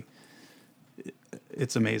potentially,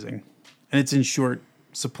 it's amazing. And it's in short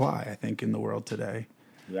supply, I think, in the world today.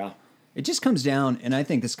 Yeah. It just comes down, and I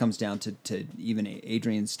think this comes down to even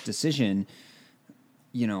Adrian's decision,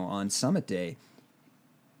 on Summit Day.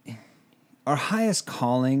 Our highest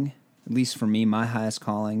calling, at least for me, my highest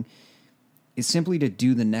calling, is simply to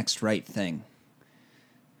do the next right thing.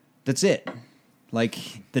 That's it. Like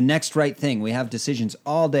the next right thing. We have decisions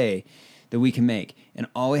all day that we can make, and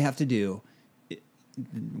all we have to do,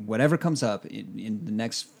 whatever comes up in the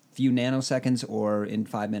next few nanoseconds or in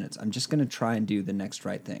 5 minutes, I'm just going to try and do the next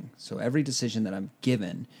right thing. So every decision that I'm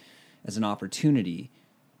given as an opportunity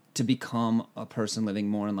to become a person living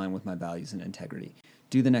more in line with my values and integrity,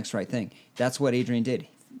 do the next right thing. That's what Adrian did.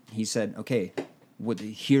 He said, okay,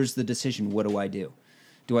 here's the decision. What do I do?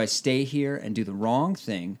 Do I stay here and do the wrong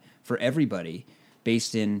thing for everybody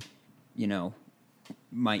based in,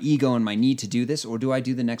 my ego and my need to do this, or do I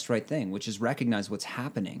do the next right thing, which is recognize what's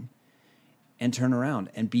happening and turn around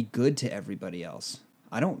and be good to everybody else?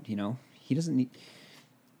 He doesn't need...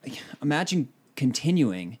 Imagine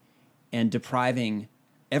continuing and depriving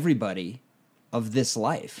everybody of this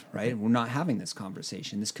life, right? We're not having this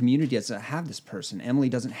conversation. This community doesn't have this person. Emily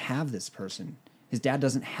doesn't have this person. His dad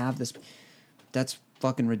doesn't have this. That's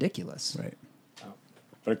fucking ridiculous. Right.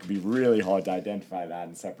 But it could be really hard to identify that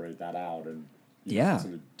and separate that out and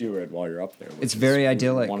sort of do it while you're up there. It's very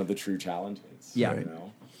idyllic. One of the true challenges. Yeah. Right.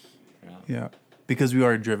 Yeah. Because we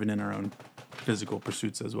are driven in our own physical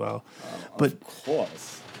pursuits as well. But of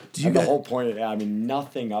course. The whole point,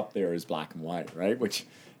 nothing up there is black and white, right? Which,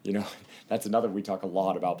 that's another, we talk a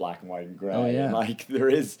lot about black and white and gray. Oh, yeah. And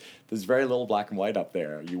there's very little black and white up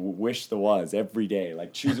there. You wish there was every day,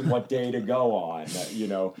 like choosing what day to go on,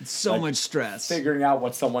 So much stress. Figuring out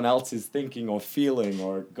what someone else is thinking or feeling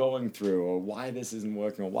or going through, or why this isn't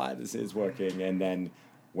working or why this is working, and then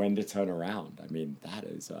when to turn around. That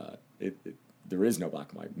is, there is no black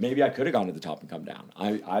and white. Maybe I could have gone to the top and come down.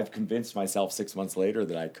 I've convinced myself 6 months later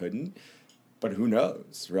that I couldn't, but who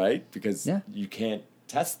knows, right? Because you can't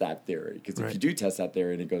test that theory. Because if you do test that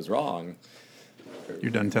theory and it goes wrong,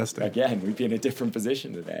 you're done testing. Again, we'd be in a different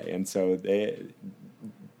position today. And so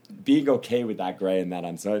being okay with that gray and that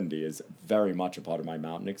uncertainty is very much a part of my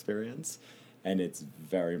mountain experience, and it's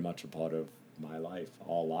very much a part of my life,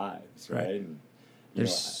 all lives, right? And,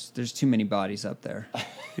 there's too many bodies up there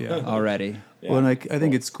already. Yeah. Well, and I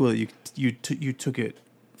think it's cool that you took it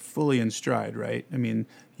fully in stride, right?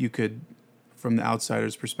 You could, from the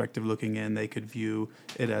outsider's perspective looking in, they could view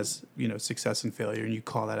it as, success and failure, and you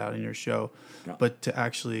call that out in your show. Yeah. But to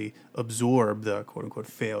actually absorb the quote-unquote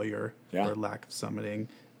failure or lack of summiting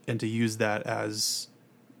and to use that as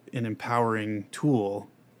an empowering tool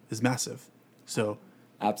is massive. So...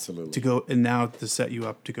 Absolutely. To go and now to set you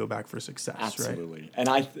up to go back for success, Absolutely. Right?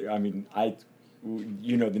 And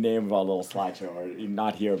the name of our little slideshow, or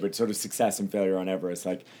not here, but sort of success and failure on Everest.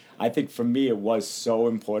 Like, I think for me it was so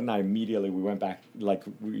important. We went back, like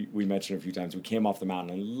we mentioned a few times, we came off the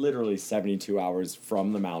mountain, and literally 72 hours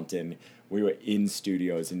from the mountain, we were in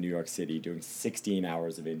studios in New York City doing 16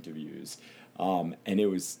 hours of interviews. And it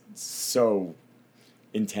was so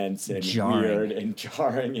intense and weird and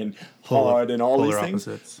jarring and hard and all these things.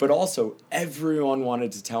 Opposites. But also, everyone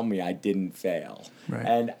wanted to tell me I didn't fail. Right.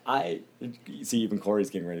 And I see, even Corey's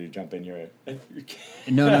getting ready to jump in here.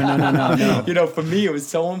 No. For me, it was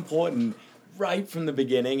so important right from the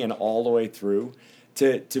beginning and all the way through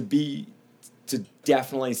to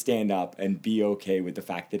definitely stand up and be okay with the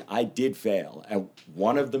fact that I did fail. And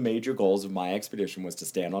one of the major goals of my expedition was to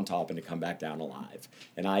stand on top and to come back down alive.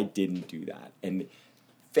 And I didn't do that. And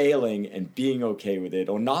failing and being okay with it,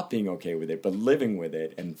 or not being okay with it, but living with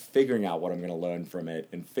it and figuring out what I'm going to learn from it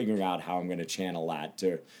and figuring out how I'm going to channel that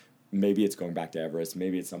to, maybe it's going back to Everest,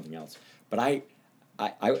 maybe it's something else. But I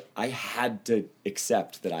had to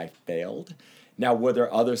accept that I failed. Now, were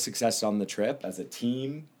there other successes on the trip as a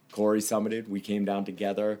team? Corey summited, we came down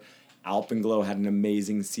together. Alpenglow had an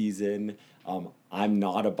amazing season. I'm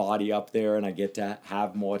not a body up there, and I get to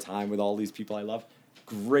have more time with all these people I love.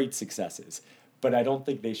 Great successes. But I don't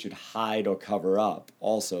think they should hide or cover up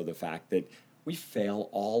also the fact that we fail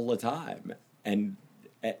all the time. And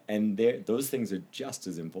those things are just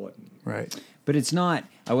as important. Right. But it's not,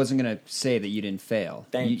 I wasn't going to say that you didn't fail.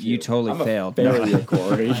 Thank you. You totally failed. Failure,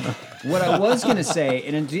 Corey. What I was going to say,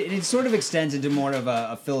 and it sort of extends into more of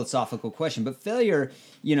a philosophical question, but failure,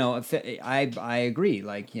 I agree.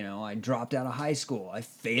 Like, I dropped out of high school. I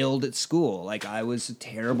failed at school. Like, I was a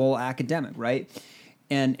terrible academic, right?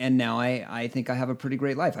 And now I think I have a pretty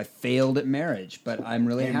great life. I failed at marriage, but I'm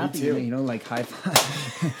really happy. Me too. Like high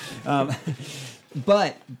five.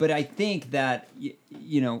 But I think that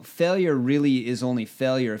failure really is only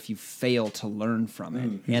failure if you fail to learn from it.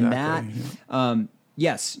 Exactly. And that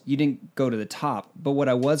yes, you didn't go to the top. But what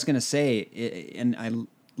I was going to say, and I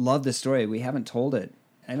love this story. We haven't told it.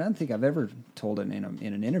 I don't think I've ever told it in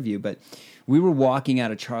an interview. But we were walking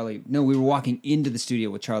into the studio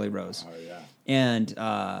with Charlie Rose. Oh yeah. And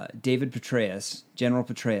David Petraeus, General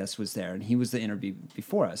Petraeus, was there, and he was the interview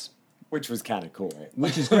before us. Which was kind of cool.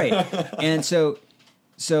 Which is great. And so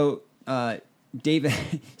David,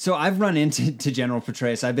 so I've run into General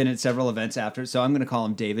Petraeus. I've been at several events after, so I'm going to call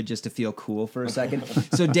him David just to feel cool for a second.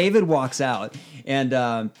 So David walks out,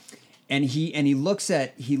 and he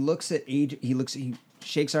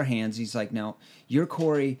shakes our hands. He's like, "No, you're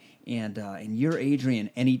Corey, and you're Adrian."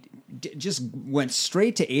 And he just went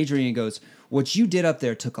straight to Adrian and goes, "What you did up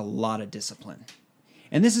there took a lot of discipline."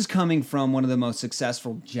 And this is coming from one of the most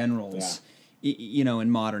successful generals, in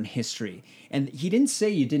modern history. And he didn't say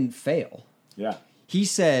you didn't fail. Yeah. He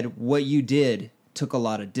said what you did took a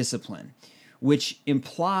lot of discipline, which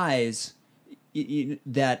implies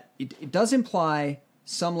that it does imply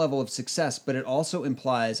some level of success, but it also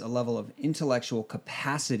implies a level of intellectual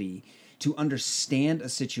capacity to understand a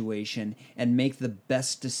situation and make the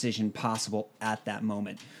best decision possible at that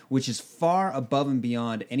moment, which is far above and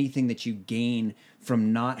beyond anything that you gain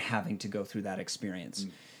from not having to go through that experience.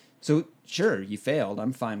 So sure, you failed.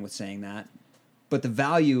 I'm fine with saying that. But the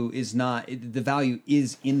value is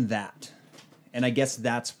in that. And I guess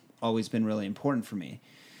that's always been really important for me,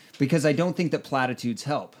 because I don't think that platitudes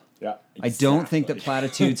help. Yeah, exactly. I don't think that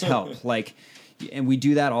platitudes help. And we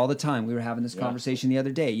do that all the time. We were having this conversation the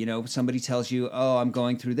other day. Somebody tells you, "Oh, I'm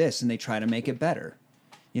going through this," and they try to make it better.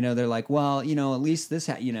 They're like, "Well, at least this,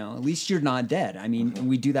 at least you're not dead." I mean,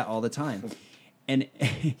 we do that all the time. And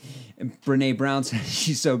Brene Brown says,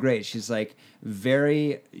 she's so great. She's like,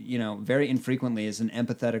 very infrequently is an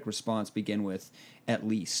empathetic response begin with "at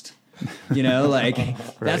least." Right.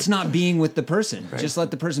 That's not being with the person. Right. Just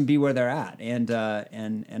let the person be where they're at. And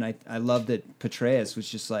I love that Petraeus was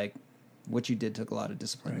just like, what you did took a lot of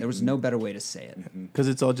discipline. Right. There was no better way to say it. Because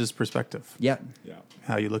it's all just perspective. Yeah.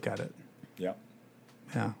 How you look at it. Yeah.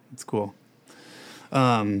 Yeah, it's cool.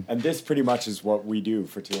 And this pretty much is what we do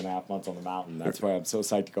for 2.5 months on the mountain. That's why I'm so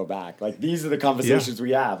psyched to go back. These are the conversations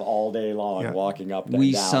we have all day long, walking up and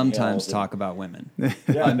we down sometimes talk about women.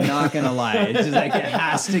 I'm not going to lie. It's just it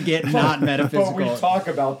has to get not metaphysical. But we talk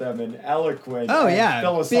about them in eloquent, big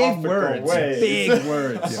philosophical words. ways. Big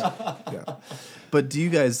words. Yeah. But do you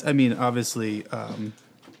guys, obviously,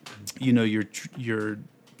 your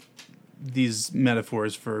these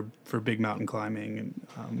metaphors for big mountain climbing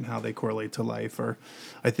and how they correlate to life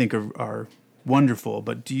I think are wonderful.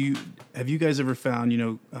 But have you guys ever found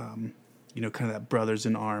kind of that brothers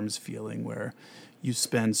in arms feeling where you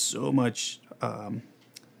spend so much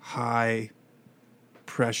high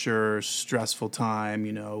pressure, stressful time,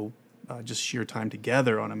 just sheer time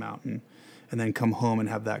together on a mountain, and then come home and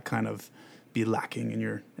have that kind of be lacking in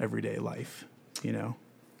your everyday life,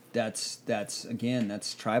 That's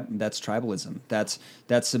tribalism.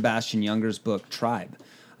 That's Sebastian Junger's book Tribe.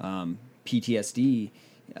 PTSD.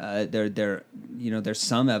 There's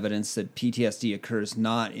some evidence that PTSD occurs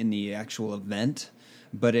not in the actual event,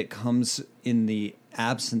 but it comes in the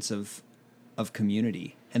absence of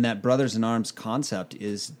community. And that brothers in arms concept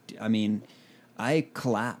is, I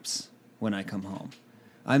collapse when I come home.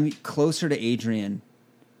 I'm closer to Adrian.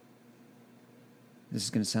 This is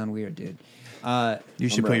going to sound weird, dude. You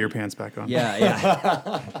should put your pants back on.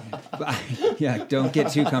 Yeah. Yeah, don't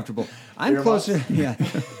get too comfortable. I'm closer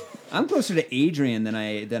to Adrian than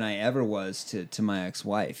I ever was to my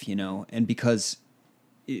ex-wife, and because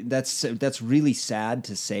that's really sad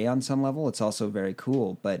to say on some level. It's also very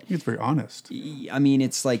cool, but it's very honest.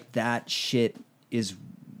 It's like that shit is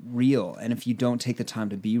real, and if you don't take the time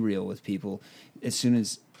to be real with people, as soon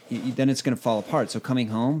as then it's going to fall apart. So coming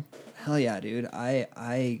home, hell yeah, dude,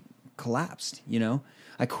 I collapsed.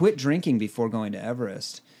 I quit drinking before going to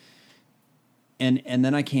Everest, and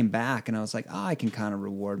then I came back and I was like, I can kind of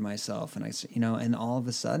reward myself, and and all of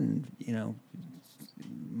a sudden,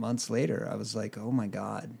 months later, I was like, oh my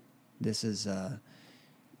God, this is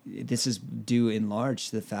due in large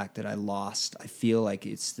to the fact that I feel like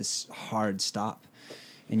it's this hard stop,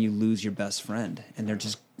 and you lose your best friend, and they're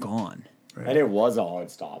just gone. Right. And it was a hard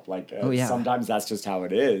stop. Sometimes that's just how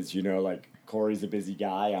it is, Corey's a busy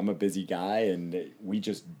guy, I'm a busy guy, and we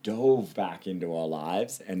just dove back into our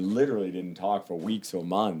lives and literally didn't talk for weeks or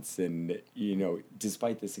months. And,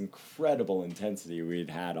 despite this incredible intensity we'd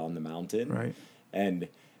had on the mountain. Right. And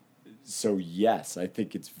so, yes, I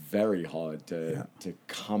think it's very hard to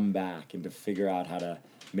come back and to figure out how to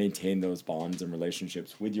maintain those bonds and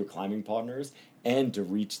relationships with your climbing partners and to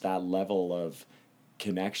reach that level of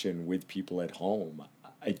connection with people at home.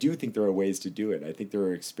 I do think there are ways to do it. I think there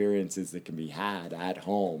are experiences that can be had at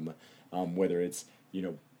home, whether it's,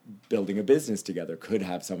 building a business together could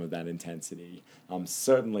have some of that intensity.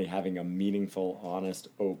 Certainly having a meaningful, honest,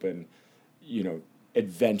 open,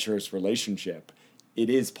 adventurous relationship, it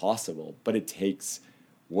is possible, but it takes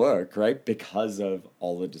work, right? Because of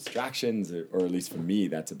all the distractions, or at least for me,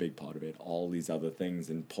 that's a big part of it. All these other things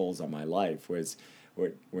and pulls on my life was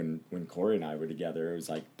when Corey and I were together, it was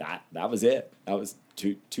like that was it. That was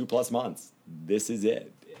 2+ months. This is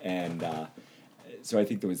it. And so I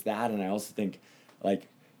think there was that. And I also think, like,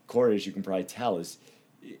 Corey, as you can probably tell, is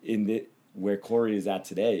where Corey is at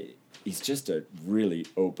today, he's just a really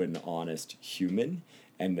open, honest human.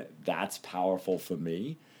 And that's powerful for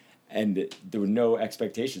me. And there were no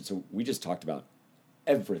expectations. So we just talked about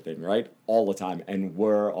everything, right? All the time. And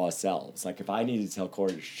we're ourselves. Like, if I needed to tell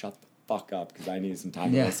Corey to shut the fuck up because I needed some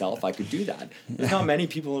time to myself, I could do that. There's not many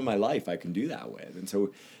people in my life I can do that with. And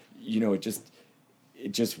so,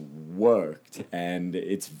 it just worked. And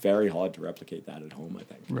it's very hard to replicate that at home, I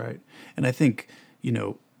think. Right. And I think,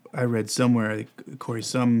 I read somewhere, Corey,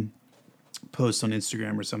 some post on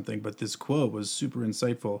Instagram or something, but this quote was super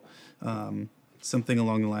insightful. Something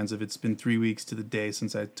along the lines of, it's been 3 weeks to the day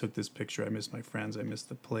since I took this picture. I miss my friends. I miss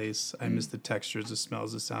the place. I miss the textures, the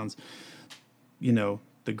smells, the sounds,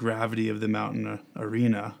 the gravity of the mountain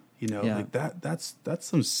arena, like that's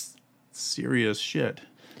some serious shit.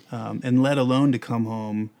 And let alone to come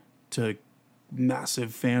home to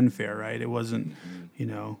massive fanfare, right? It wasn't,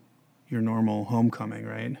 your normal homecoming,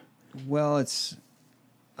 right? Well,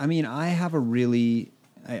 I have a really,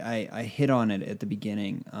 I hit on it at the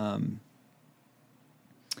beginning.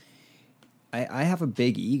 I have a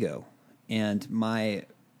big ego, and my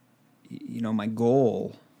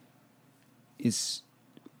goal is,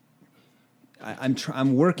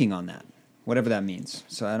 I'm working on that, whatever that means.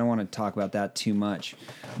 So I don't want to talk about that too much.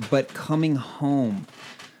 But coming home,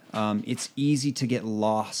 it's easy to get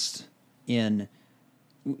lost in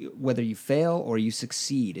whether you fail or you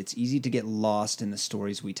succeed. It's easy to get lost in the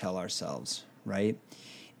stories we tell ourselves, right?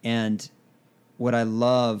 And what I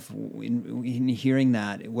love in hearing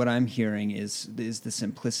that, what I'm hearing is the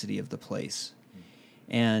simplicity of the place.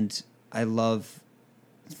 And I love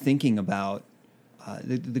thinking about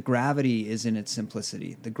the gravity is in its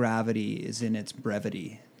simplicity. The gravity is in its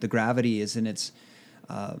brevity. The gravity is in its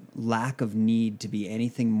lack of need to be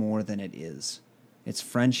anything more than it is. It's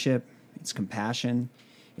friendship, it's compassion,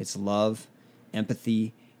 it's love,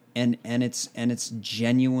 empathy, and it's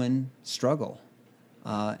genuine struggle.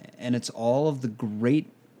 And it's all of the great,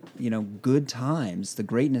 good times, the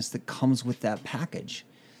greatness that comes with that package.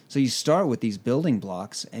 So you start with these building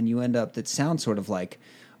blocks, and you end up, that sounds sort of like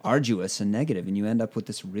arduous and negative, and you end up with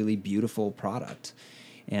this really beautiful product.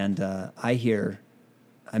 And I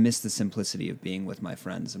miss the simplicity of being with my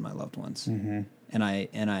friends and my loved ones. Mm-hmm.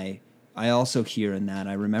 And I also hear in that,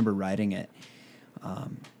 I remember writing it,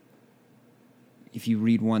 if you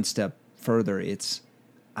read one step further, it's,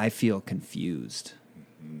 I feel confused.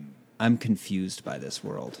 Mm-hmm. I'm confused by this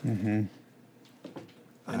world. Mm-hmm.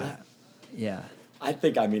 Yeah. I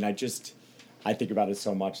think about it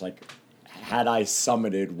so much, like, had I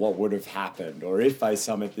summited, what would have happened? Or if I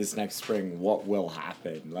summit this next spring, what will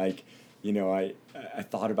happen? Like, I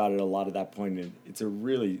thought about it a lot at that point, and it's a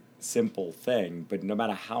really simple thing, but no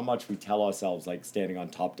matter how much we tell ourselves, like, standing on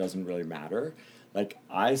top doesn't really matter. Like,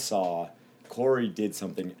 I saw Corey did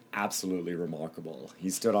something absolutely remarkable. He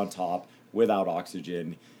stood on top without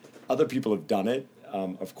oxygen. Other people have done it,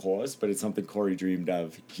 of course, but it's something Corey dreamed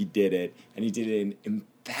of. He did it, and he did it in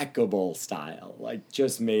impeccable style. Like,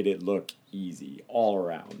 just made it look easy all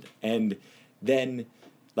around. And then,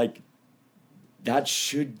 like,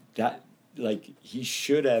 he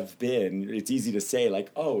should have been, it's easy to say, like,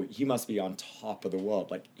 oh, he must be on top of the world.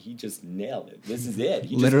 Like, he just nailed it. This is it.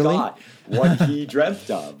 He just got what he dreamt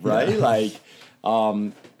of, right? Yeah. Like,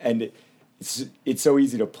 and it's so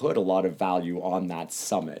easy to put a lot of value on that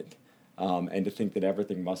summit, and to think that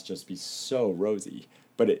everything must just be so rosy.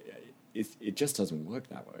 But it just doesn't work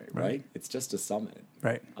that way, right? It's just a summit.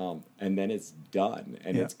 Right. And then it's done,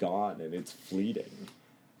 and it's gone, and it's fleeting.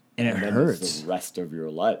 And it hurts the rest of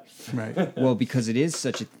your life. Right. Well, because it's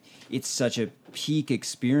such a peak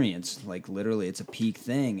experience. Like, literally, it's a peak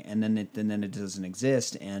thing, and then it doesn't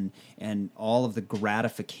exist, and all of the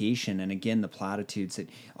gratification, and again the platitudes,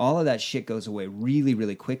 all of that shit goes away really,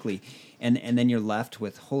 really quickly, and then you're left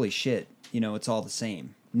with, holy shit, it's all the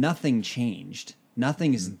same. Nothing changed.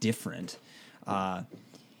 Nothing is different.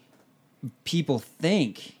 People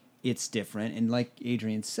think it's different, and like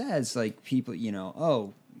Adrian says, like, people,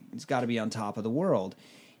 oh, he's got to be on top of the world,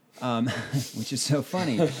 which is so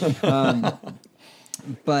funny.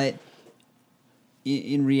 But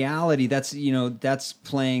in reality, that's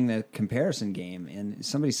playing the comparison game. And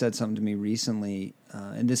somebody said something to me recently,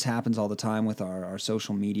 and this happens all the time with our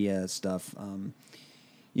social media stuff.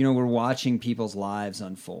 we're watching people's lives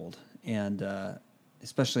unfold, and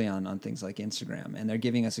especially on things like Instagram, and they're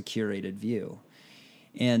giving us a curated view.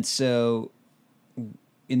 And so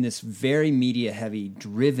in this very media-heavy,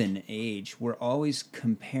 driven age, we're always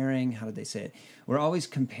comparing, how did they say it? We're always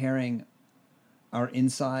comparing our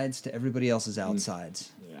insides to everybody else's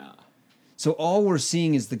outsides. Yeah. So all we're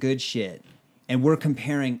seeing is the good shit, and we're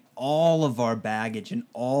comparing all of our baggage and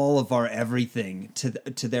all of our everything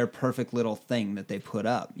to their perfect little thing that they put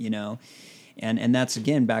up, And that's,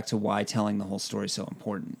 again, back to why telling the whole story is so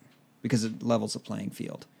important, because it levels the playing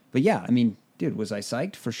field. But yeah, I mean, dude, was I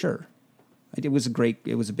psyched? For sure. It was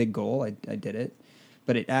a big goal. I did it.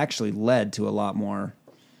 But it actually led to a lot more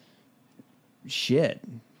shit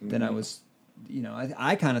than I was,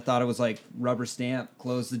 I kind of thought it was like rubber stamp,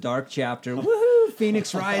 close the dark chapter, woohoo,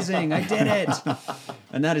 Phoenix Rising, I did it.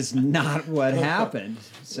 And that is not what happened.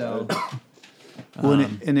 So... Well,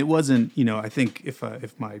 and it wasn't, I think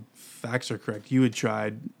if my facts are correct, you had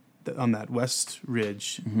tried on that West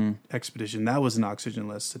Ridge expedition. That was an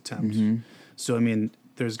oxygenless attempt. Mm-hmm. So, I mean,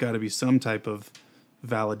 there's got to be some type of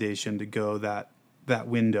validation to go that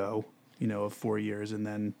window, of 4 years and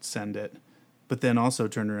then send it. But then also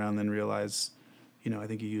turn around and realize, I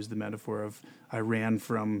think you used the metaphor of I ran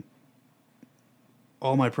from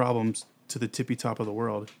all my problems to the tippy top of the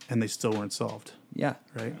world and they still weren't solved. Yeah.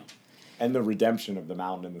 Right? And the redemption of the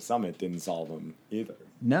mountain and the summit didn't solve them either.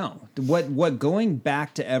 No. What going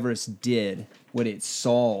back to Everest did, what it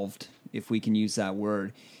solved, if we can use that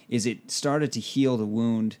word, is it started to heal the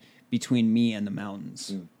wound between me and the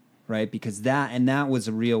mountains, right? Because that was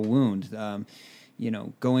a real wound.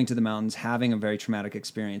 Going to the mountains, having a very traumatic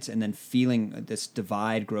experience, and then feeling this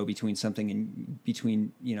divide grow between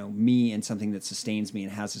me and something that sustains me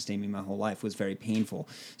and has sustained me my whole life was very painful.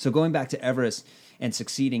 So going back to Everest and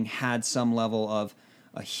succeeding had some level of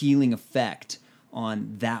a healing effect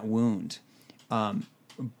on that wound. But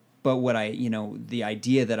what the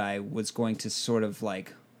idea that I was going to sort of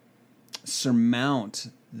like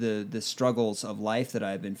surmount the struggles of life that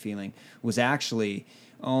I've been feeling was actually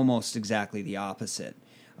almost exactly the opposite.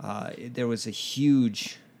 There was a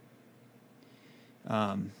huge,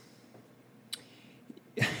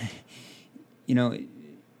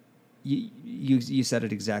 you said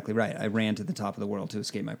it exactly right. I ran to the top of the world to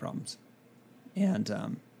escape my problems, and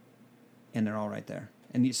they're all right there.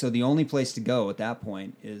 And so the only place to go at that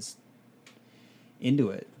point is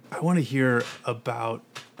into it. I want to hear about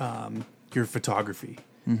your photography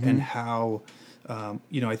and how.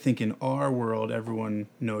 I think in our world, everyone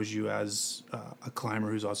knows you as a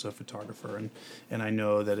climber who's also a photographer, and I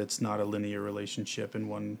know that it's not a linear relationship, and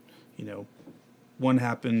one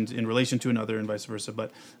happened in relation to another, and vice versa.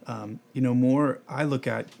 But more, I look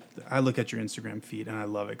at your Instagram feed, and I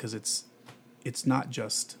love it because it's not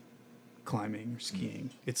just climbing or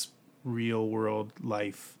skiing; it's real world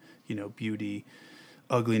life, beauty,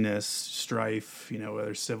 ugliness, strife,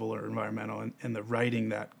 whether civil or environmental, and the writing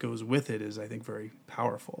that goes with it is, I think, very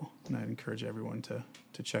powerful. And I'd encourage everyone to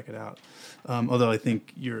check it out. Although I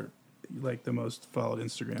think you're like the most followed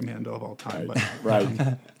Instagram handle of all time. Right, but,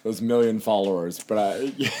 right. Those 1 million followers.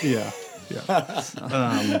 But yeah.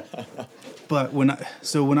 But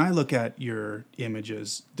when I look at your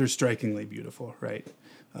images, they're strikingly beautiful, right?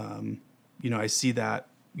 I see that,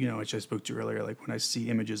 which I spoke to earlier, like when I see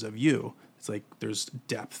images of you, it's like there's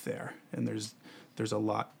depth there, and there's a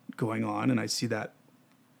lot going on, and I see that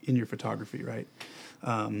in your photography, right?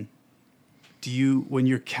 When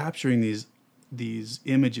you're capturing these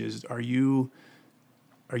images, are you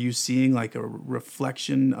seeing like a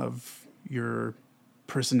reflection of your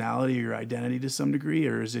personality or your identity to some degree,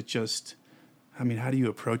 or is it just, how do you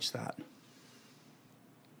approach that?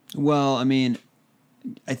 Well,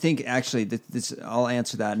 I think actually this I'll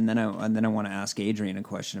answer that, and then I want to ask Adrian a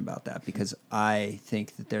question about that, because I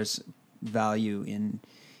think that there's value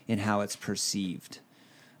in how it's perceived.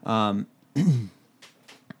 I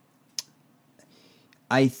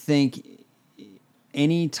think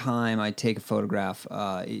any time I take a photograph,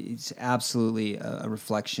 it's absolutely a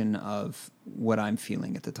reflection of what I'm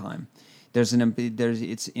feeling at the time.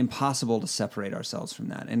 It's impossible to separate ourselves from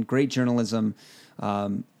that, and great journalism.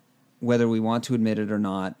 Whether we want to admit it or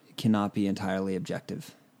not, cannot be entirely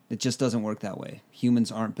objective. It just doesn't work that way.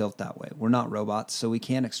 Humans aren't built that way. We're not robots, so we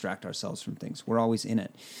can't extract ourselves from things. We're always in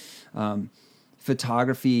it.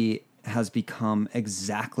 Photography has become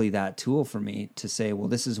exactly that tool for me to say, well,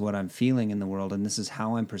 this is what I'm feeling in the world, and this is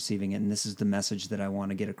how I'm perceiving it, and this is the message that I want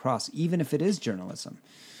to get across, even if it is journalism.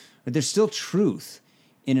 But there's still truth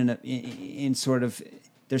there's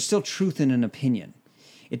still truth in an opinion.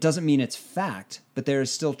 It doesn't mean it's fact, but there is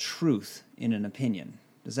still truth in an opinion,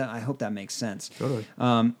 I hope that makes sense. Totally.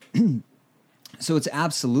 So it's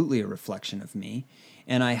absolutely a reflection of me,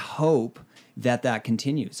 and I hope that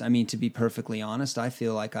continues. I mean, to be perfectly honest, I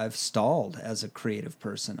feel like I've stalled as a creative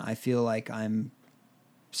person. I feel like I'm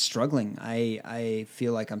struggling. I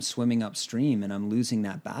feel like I'm swimming upstream and I'm losing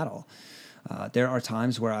that battle. There are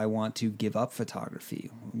times where I want to give up photography.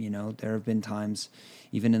 You know, there have been times,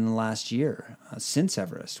 even in the last year, since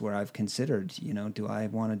Everest, where I've considered, you know, do I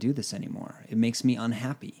want to do this anymore? It makes me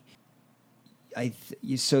unhappy.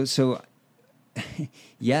 So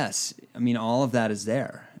yes, I mean, all of that is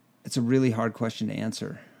there. It's a really hard question to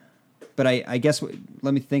answer. But I guess,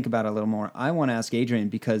 let me think about it a little more. I want to ask Adrian,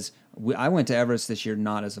 because I went to Everest this year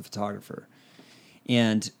not as a photographer.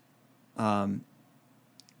 And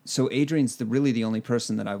so Adrian's really the only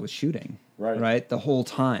person that I was shooting, right? The whole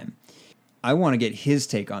time. I want to get his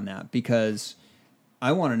take on that, because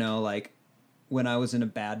I want to know, like, when I was in a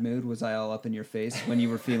bad mood, was I all up in your face when you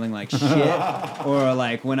were feeling like shit? Or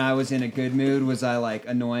like when I was in a good mood, was I like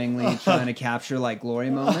annoyingly trying to capture like glory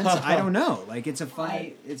moments? I don't know. Like it's a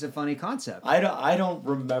funny concept. I don't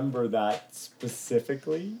remember that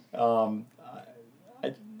specifically. I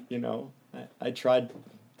tried.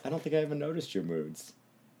 I don't think I even noticed your moods.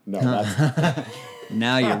 No, that's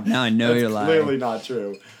now I know you're lying. Clearly not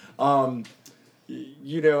true.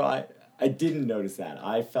 I didn't notice that.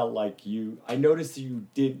 I felt like I noticed you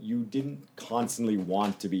didn't constantly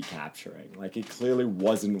want to be capturing. Like it clearly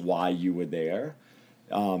wasn't why you were there.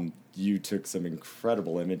 You took some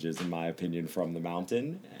incredible images, in my opinion, from the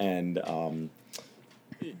mountain, and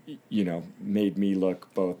made me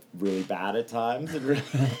look both really bad at times and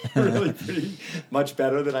really pretty much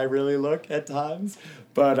better than I really look at times.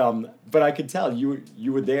 But I could tell you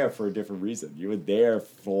were there for a different reason. You were there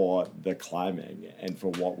for the climbing and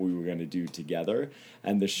for what we were going to do together.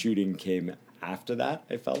 And the shooting came after that,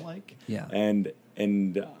 I felt like. Yeah. And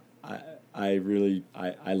I really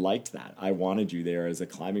liked that. I wanted you there as a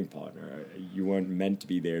climbing partner. You weren't meant to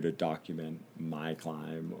be there to document my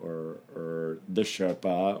climb or the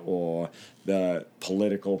Sherpa or the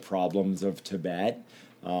political problems of Tibet.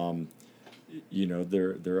 There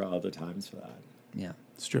are other times for that. Yeah.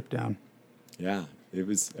 Stripped down. Yeah. It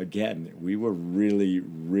was, again, we were really,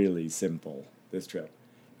 really simple this trip,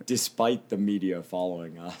 despite the media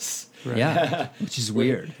following us. Right. Yeah, which is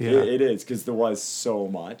weird. It is, because there was so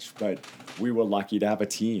much, but we were lucky to have a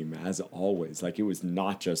team, as always. Like, it was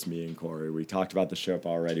not just me and Corey. We talked about the Sherpa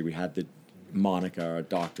already. We had Monica, our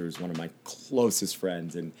doctor, is one of my closest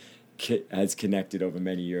friends, and has connected over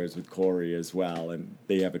many years with Corey as well, and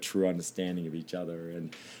they have a true understanding of each other.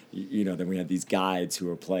 And, then we had these guides who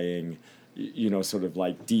were playing, sort of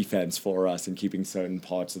like defense for us and keeping certain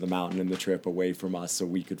parts of the mountain and the trip away from us so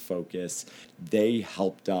we could focus. They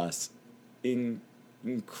helped us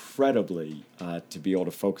incredibly to be able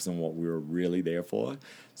to focus on what we were really there for.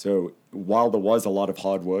 So while there was a lot of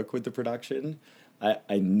hard work with the production,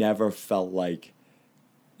 I never felt like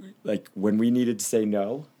when we needed to say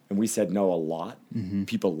no, and we said no a lot, mm-hmm.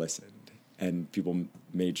 people listened. And people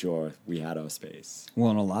made sure we had our space. Well,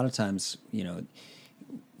 and a lot of times,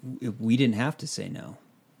 we didn't have to say no.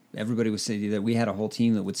 Everybody would say that. We had a whole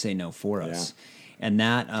team that would say no for us. Yeah. And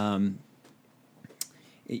that,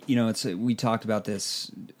 we talked about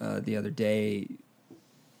this the other day.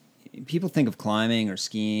 People think of climbing or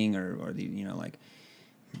skiing or like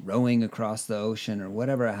rowing across the ocean or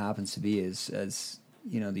whatever it happens to be as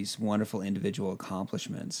these wonderful individual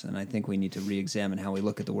accomplishments. And I think we need to re-examine how we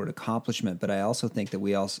look at the word accomplishment. But I also think that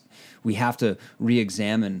we have to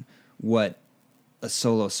re-examine what a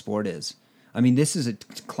solo sport is. I mean,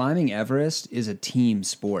 climbing Everest is a team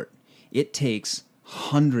sport. It takes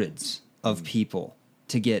hundreds of people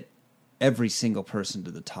to get every single person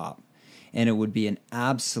to the top. And it would be an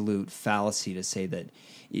absolute fallacy to say that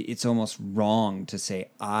it's almost wrong to say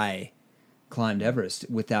I climbed Everest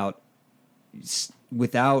without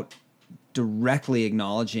directly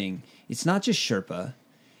acknowledging it's not just Sherpa,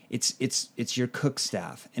 it's your cook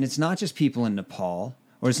staff, and it's not just people in Nepal,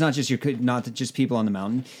 or it's not just people on the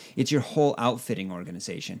mountain. It's your whole outfitting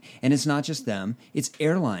organization, and it's not just them. It's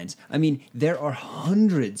airlines. I mean, there are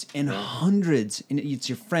hundreds and hundreds, and it's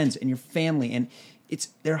your friends and your family, and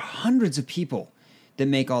there are hundreds of people that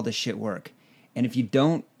make all this shit work. And if you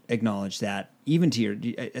don't acknowledge that,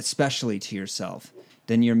 especially to yourself,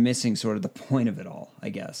 then you're missing sort of the point of it all, I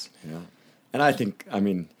guess. Yeah. And I think,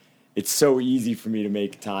 it's so easy for me to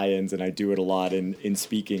make tie-ins, and I do it a lot in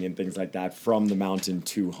speaking and things like that, from the mountain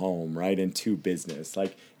to home, right? And to business.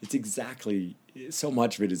 Like, it's exactly, so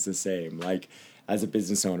much of it is the same. Like, as a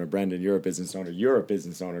business owner, Brendan, you're a business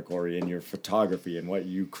owner, Corey, in your photography and what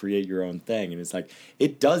you create your own thing. And it's like,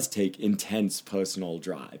 it does take intense personal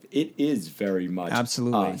drive. It is very much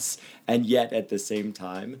absolutely us. And yet at the same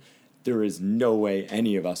time, there is no way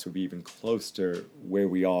any of us would be even close to where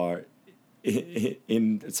we are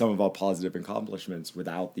in some of our positive accomplishments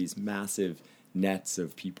without these massive nets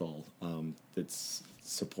of people that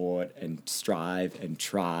support and strive and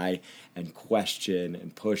try and question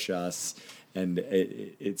and push us. And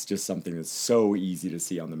it's just something that's so easy to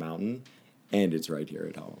see on the mountain, and it's right here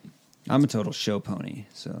at home. I'm a total show pony,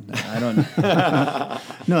 so I don't.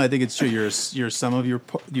 No, I think it's true. You're some of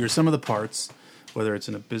the parts, whether it's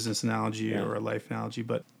in a business analogy or a life analogy.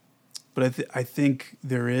 But I think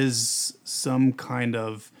there is some kind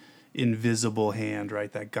of invisible hand,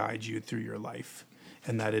 right, that guides you through your life,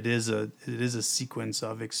 and that it is a sequence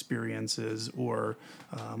of experiences or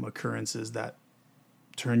occurrences that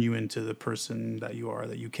turn you into the person that you are,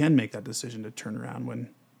 that you can make that decision to turn around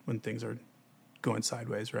when things are going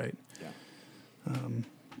sideways, right? Yeah.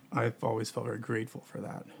 I've always felt very grateful for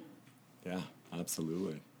that. Yeah,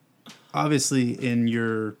 absolutely. Obviously, in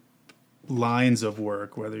your lines of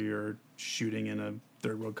work, whether you're shooting in a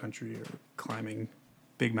third world country or climbing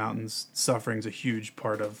big mountains, suffering's a huge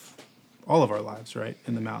part of all of our lives, right?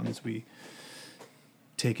 In the mountains, we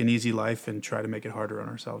take an easy life and try to make it harder on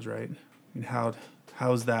ourselves, right? I mean, how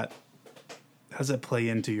does that play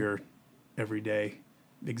into your everyday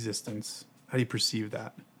existence? How do you perceive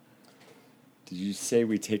that? Did you say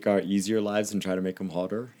we take our easier lives and try to make them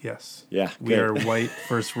harder? Yes. Yeah. We are white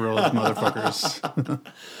first world motherfuckers.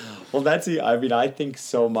 Well, I think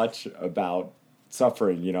so much about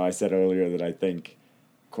suffering. You know, I said earlier that I think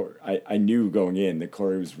I knew going in that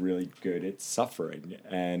Corey was really good at suffering.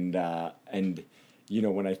 And you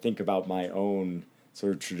know, when I think about my own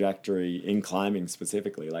sort of trajectory in climbing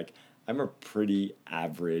specifically, like, I'm a pretty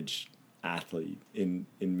average athlete in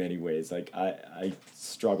many ways. Like, I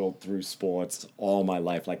struggled through sports all my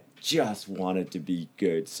life, like, just wanted to be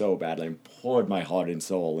good so badly, and poured my heart and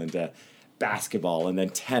soul into basketball and then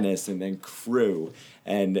tennis and then crew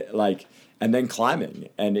and then climbing.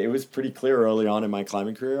 And it was pretty clear early on in my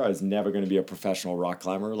climbing career I was never going to be a professional rock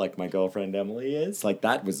climber like my girlfriend Emily is.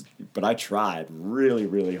 But I tried really,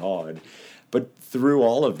 really hard. But through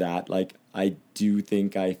all of that, like, I do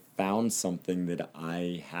think I found something that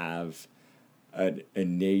I have an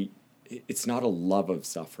innate. It's not a love of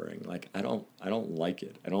suffering. Like, I don't like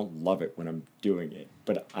it. I don't love it when I'm doing it,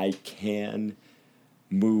 but I can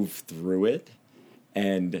move through it,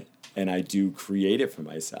 and I do create it for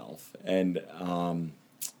myself. And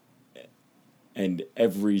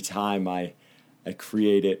every time I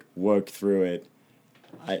create it, work through it,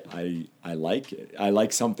 I like it. I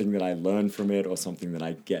like something that I learn from it or something that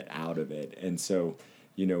I get out of it. And so,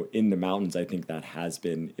 you know, in the mountains, I think that has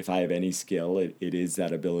been, if I have any skill, it is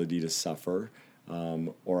that ability to suffer.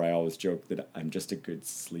 Or I always joke that I'm just a good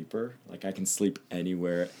sleeper. Like, I can sleep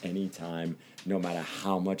anywhere, anytime, no matter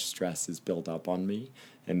how much stress is built up on me.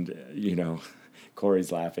 And, you know,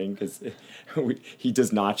 Corey's laughing because he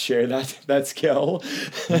does not share that skill.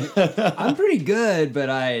 I'm pretty good, but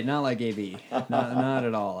not like AB. Not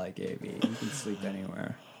at all like AB. You can sleep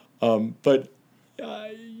anywhere. But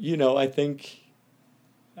you know, I think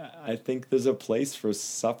there's a place for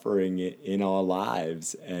suffering in our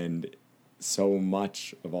lives, and so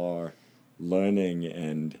much of our learning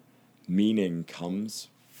and meaning comes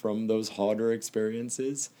from those harder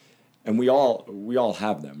experiences. And we all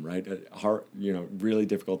have them, right? You know, really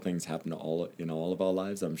difficult things happen in all of our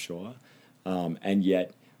lives, I'm sure. And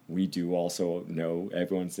yet we do also know,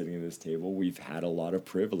 everyone sitting at this table, we've had a lot of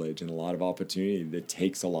privilege and a lot of opportunity that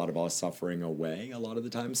takes a lot of our suffering away a lot of the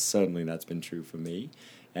time. Certainly that's been true for me.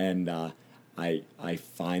 And I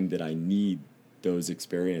find that I need those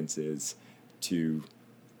experiences to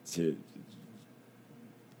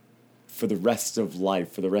for the rest of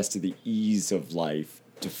life, for the rest of the ease of life,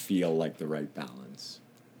 to feel like the right balance.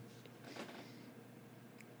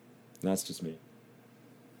 And that's just me.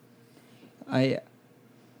 I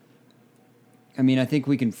mean, I think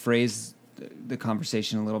we can phrase the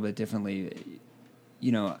conversation a little bit differently.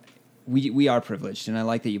 You know, we are privileged, and I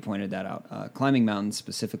like that you pointed that out. Climbing mountains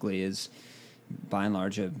specifically is, by and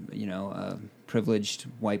large, a privileged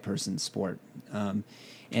white person's sport.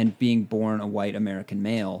 And being born a white American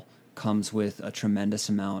male comes with a tremendous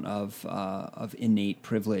amount of innate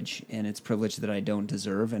privilege, and it's privilege that I don't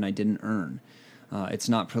deserve and I didn't earn. It's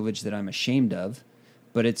not privilege that I'm ashamed of,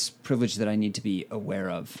 but it's privilege that I need to be aware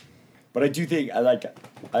of. But I do think I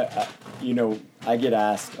get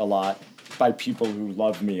asked a lot by people who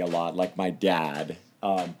love me a lot, like my dad.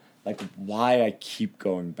 like why I keep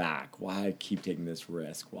going back, why I keep taking this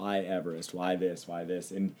risk, why Everest, why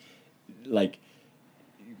this, and like,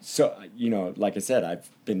 so, like I said, I've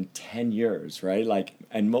been 10 years, right? Like,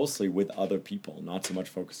 and mostly with other people, not so much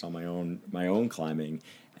focused on my own climbing.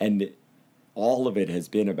 And all of it has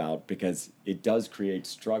been about, because it does create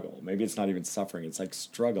struggle. Maybe it's not even suffering. It's like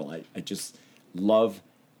struggle. I just love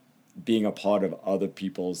being a part of other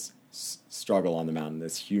people's struggle on the mountain,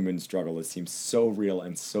 this human struggle that seems so real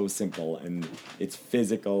and so simple. And it's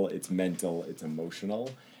physical, it's mental, it's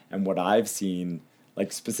emotional. And what I've seen,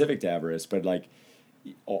 like specific to Everest, but like,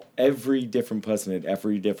 every different person at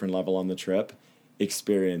every different level on the trip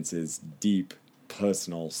experiences deep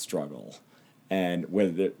personal struggle, and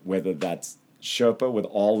whether that's Sherpa with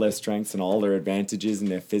all their strengths and all their advantages and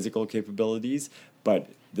their physical capabilities, but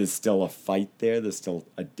there's still a fight there, there's still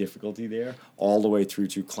a difficulty there, all the way through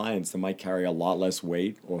to clients that might carry a lot less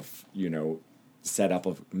weight or set up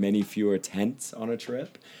of many fewer tents on a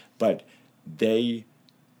trip, but they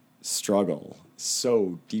struggle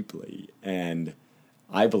so deeply. And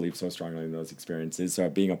I believe so strongly in those experiences. So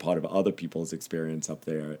being a part of other people's experience up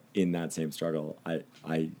there in that same struggle,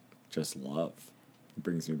 I just love. It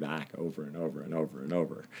brings me back over and over and over and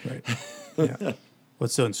over. Right. Yeah. Well,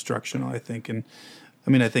 it's so instructional, I think. And I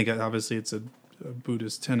mean, I think obviously it's a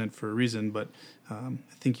Buddhist tenet for a reason, but I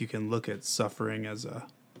think you can look at suffering as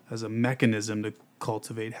a mechanism to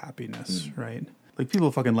cultivate happiness, right? Like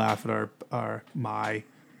people fucking laugh at my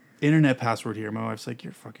internet password here. My wife's like,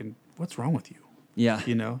 "You're fucking, what's wrong with you?" Yeah.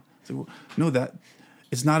 So, no, that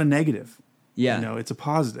it's not a negative. Yeah. It's a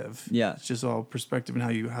positive. Yeah. It's just all perspective and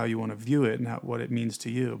how you want to view it and what it means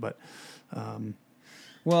to you. But,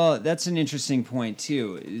 well, that's an interesting point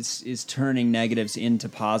too, is turning negatives into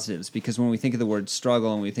positives, because when we think of the word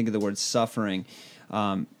struggle and we think of the word suffering,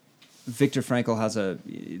 Viktor Frankl has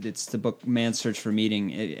it's the book Man's Search for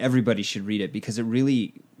Meaning. Everybody should read it because it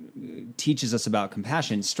really teaches us about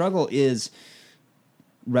compassion. Struggle is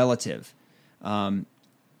relative. That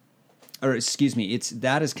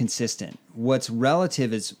is consistent. What's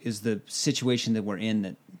relative is the situation that we're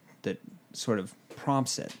in that sort of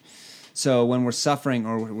prompts it. So when we're suffering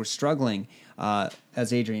or we're struggling,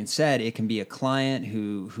 as Adrian said, it can be a client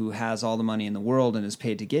who has all the money in the world and is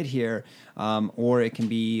paid to get here, or it can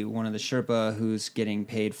be one of the Sherpa who's getting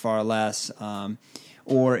paid far less,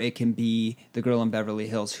 or it can be the girl in Beverly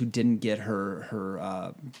Hills who didn't get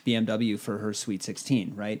her BMW for her Sweet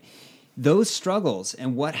 16, right? Those struggles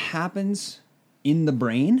and what happens in the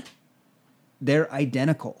brain, they're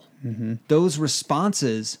identical. Mm-hmm. Those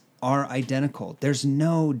responses are identical. There's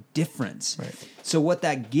no difference. Right. So what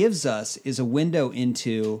that gives us is a window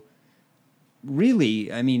into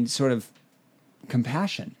really, sort of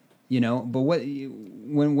compassion, But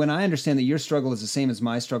when I understand that your struggle is the same as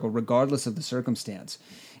my struggle, regardless of the circumstance,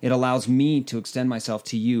 it allows me to extend myself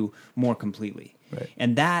to you more completely. Right.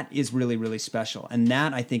 And that is really, really special. And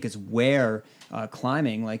that, I think, is where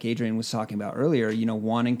climbing, like Adrian was talking about earlier,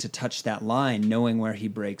 wanting to touch that line, knowing where he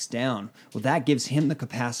breaks down. Well, that gives him the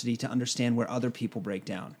capacity to understand where other people break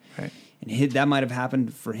down. Right. And that might have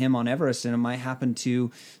happened for him on Everest, and it might happen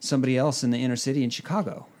to somebody else in the inner city in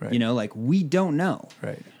Chicago. Right. We don't know.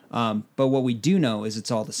 Right. But what we do know is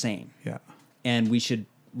it's all the same. Yeah. And we should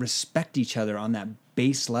respect each other on that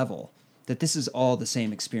base level, that this is all the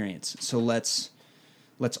same experience. So let's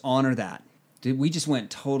honor that. We just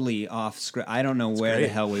went totally off script. I don't know where the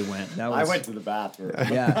hell we went. I went to the bathroom.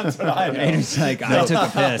 Yeah, that's what I know. It's like I took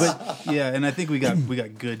a piss. But, yeah, and I think we got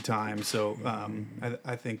good time. So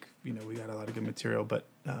I think we got a lot of good material. But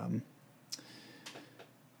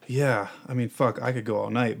yeah, fuck, I could go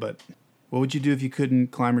all night. But what would you do if you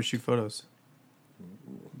couldn't climb or shoot photos?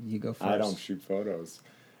 You go first. I don't shoot photos.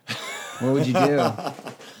 What would you do?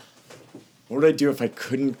 What would I do if I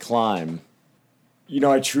couldn't climb?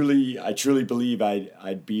 I truly believe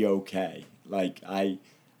I'd be okay. Like I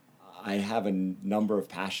have a number of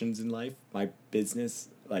passions in life. My business,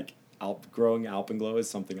 like growing Alpenglow, is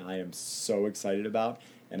something I am so excited about,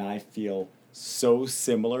 and I feel so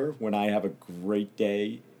similar when I have a great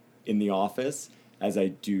day in the office as I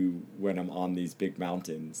do when I'm on these big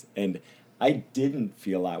mountains. And I didn't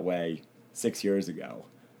feel that way 6 years ago.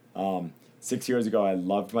 6 years ago, I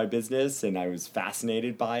loved my business and I was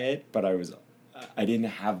fascinated by it, but I didn't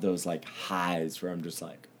have those like highs where I'm just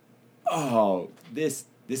like, oh, this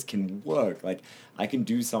can work. Like I can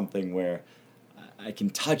do something where I can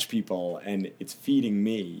touch people and it's feeding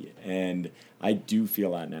me, and I do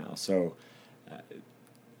feel that now. So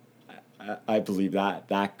I believe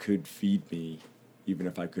that could feed me even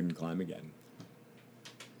if I couldn't climb again.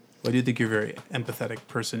 Well, I do think you're a very empathetic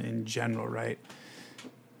person in general, right?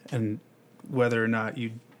 And whether or not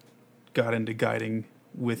you got into guiding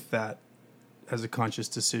with that as a conscious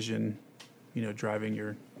decision, driving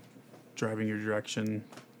your direction.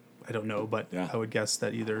 I don't know, but I would guess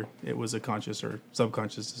that either it was a conscious or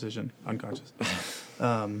subconscious decision, unconscious.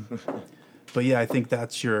 But yeah, I think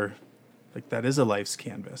that's that is a life's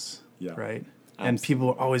canvas, right? Absolutely. And people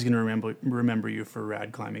are always going to remember you for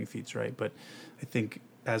rad climbing feats, right? But I think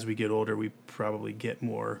as we get older, we probably get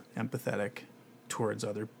more empathetic towards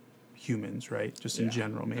other humans, right? Just in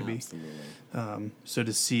general, maybe. Absolutely. So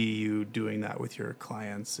to see you doing that with your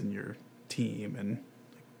clients and your team, and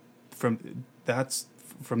from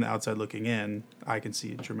the outside looking in, I can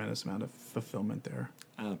see a tremendous amount of fulfillment there.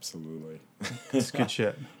 Absolutely. It's good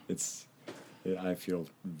shit. I feel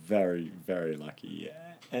very, very lucky.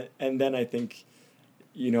 And then I think,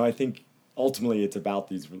 I think ultimately it's about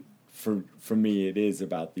these, for me, it is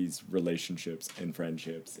about these relationships and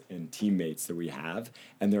friendships and teammates that we have.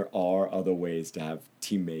 And there are other ways to have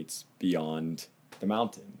teammates beyond the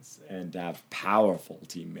mountains, and to have powerful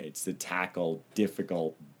teammates that tackle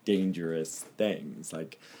difficult, dangerous things.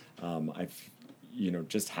 Like,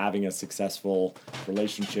 just having a successful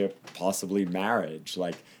relationship, possibly marriage,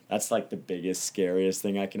 like that's like the biggest, scariest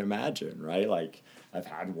thing I can imagine, right? Like I've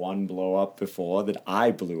had one blow up before that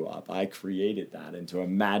I blew up. I created that, and to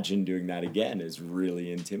imagine doing that again is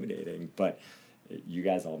really intimidating. But you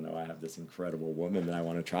guys all know I have this incredible woman that I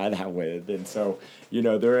want to try that with, and so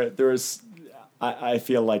I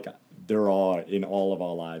feel like there are, in all of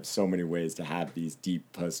our lives, so many ways to have these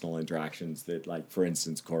deep personal interactions that, like, for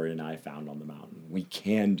instance, Corey and I found on the mountain. We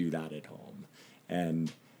can do that at home.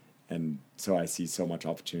 And so I see so much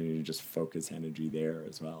opportunity to just focus energy there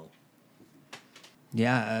as well.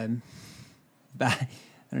 Yeah.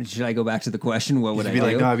 Should I go back to the question? What would I do?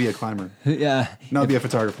 Like, no, I'd be a climber. Yeah. No, I'd be a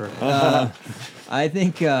photographer. I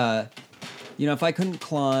think, if I couldn't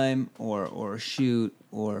climb or shoot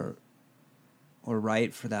or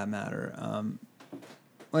write for that matter.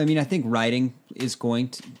 I think writing is going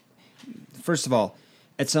to, first of all,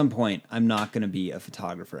 at some point, I'm not going to be a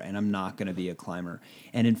photographer and I'm not going to be a climber.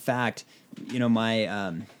 And in fact,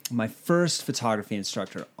 my first photography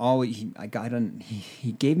instructor,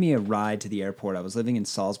 he gave me a ride to the airport. I was living in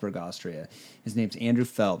Salzburg, Austria. His name's Andrew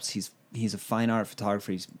Phelps. He's a fine art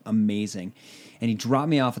photographer. He's amazing. And he dropped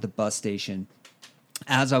me off at the bus station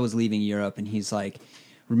as I was leaving Europe. And he's like,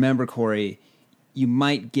 remember, Corey, you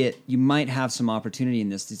might have some opportunity in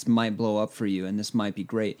this. This might blow up for you, and this might be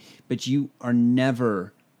great. But you are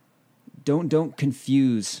never. Don't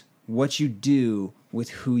confuse what you do with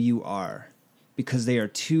who you are, because they are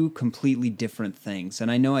two completely different things.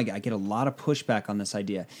 And I know I get a lot of pushback on this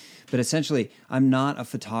idea, but essentially, I'm not a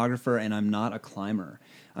photographer and I'm not a climber.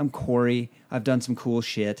 I'm Corey. I've done some cool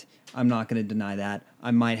shit. I'm not going to deny that.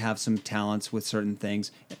 I might have some talents with certain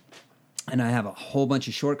things. And I have a whole bunch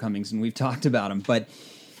of shortcomings, and we've talked about them. But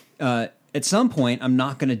at some point, I'm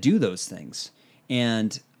not going to do those things.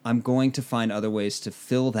 And I'm going to find other ways to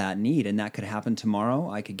fill that need. And that could happen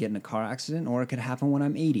tomorrow. I could get in a car accident, or it could happen when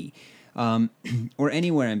I'm 80, or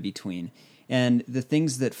anywhere in between. And the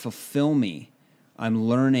things that fulfill me, I'm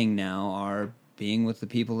learning now, are being with the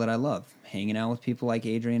people that I love, hanging out with people like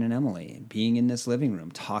Adrian and Emily, being in this living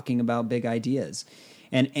room, talking about big ideas.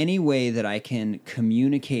 And any way that I can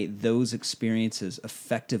communicate those experiences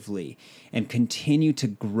effectively and continue to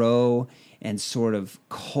grow and sort of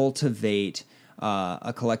cultivate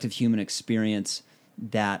a collective human experience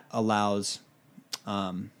that allows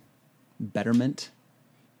betterment,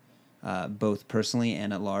 both personally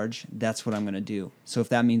and at large, that's what I'm going to do. So if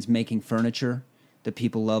that means making furniture that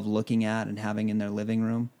people love looking at and having in their living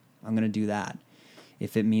room, I'm going to do that.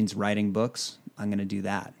 If it means writing books, I'm going to do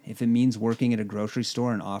that. If it means working at a grocery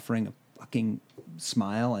store and offering a fucking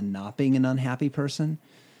smile and not being an unhappy person,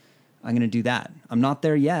 I'm going to do that. I'm not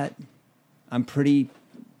there yet. I'm pretty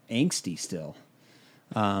angsty still.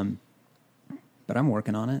 But I'm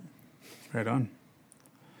working on it. Right on.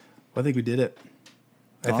 Well, I think we did it.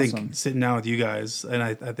 Awesome. I think sitting down with you guys, and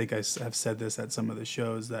I think I've said this at some of the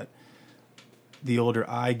shows, that the older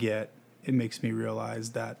I get, it makes me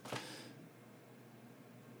realize that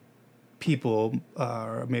people,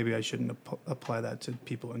 or maybe I shouldn't apply that to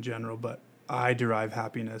people in general, but I derive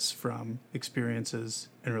happiness from experiences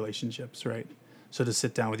and relationships, right? So to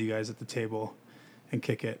sit down with you guys at the table and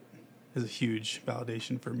kick it is a huge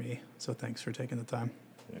validation for me. So thanks for taking the time.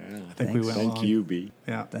 Yeah, I think we went along. Thank you, B.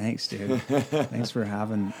 Yeah. Thanks, dude. Thanks for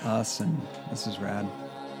having us, and this is rad.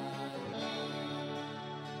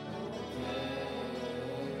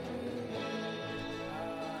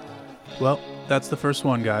 Well, that's the first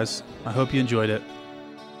one, guys. I hope you enjoyed it.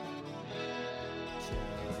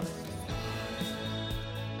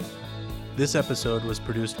 This episode was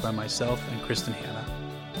produced by myself and Kristen Hanna.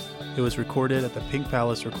 It was recorded at the Pink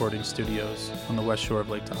Palace Recording Studios on the west shore of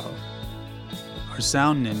Lake Tahoe. Our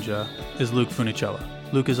sound ninja is Luke Funicella.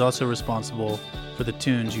 Luke is also responsible for the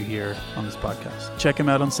tunes you hear on this podcast. Check him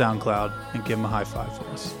out on SoundCloud and give him a high five for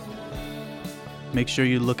us. Make sure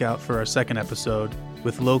you look out for our second episode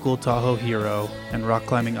with local Tahoe hero and rock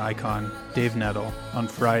climbing icon Dave Nettle on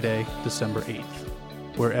Friday, December 8th,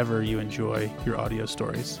 wherever you enjoy your audio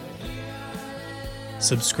stories.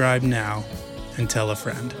 Subscribe now and tell a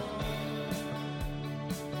friend.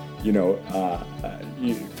 You know,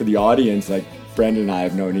 for the audience, like, Brendan and I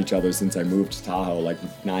have known each other since I moved to Tahoe, like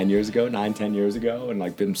 10 years ago, and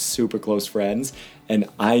like been super close friends. And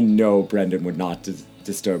I know Brendan would not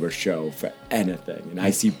disturb a show for anything. And I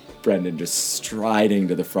see Brendan just striding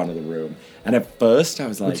to the front of the room. And at first I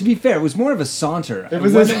was like... Well, to be fair, it was more of a saunter. It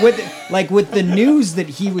wasn't with the news that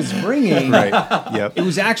he was bringing. Right. Yep. It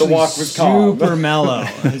was actually the walk was super mellow.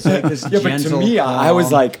 It was like this gentle, but to me, I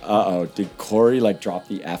was like, uh-oh, did Corey like drop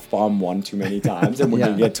the F-bomb one too many times and we're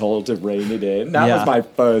going to get told to rein it in? That was my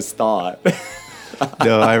first thought.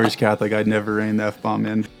 No, Irish Catholic, I'd never rein the F-bomb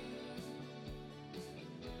in.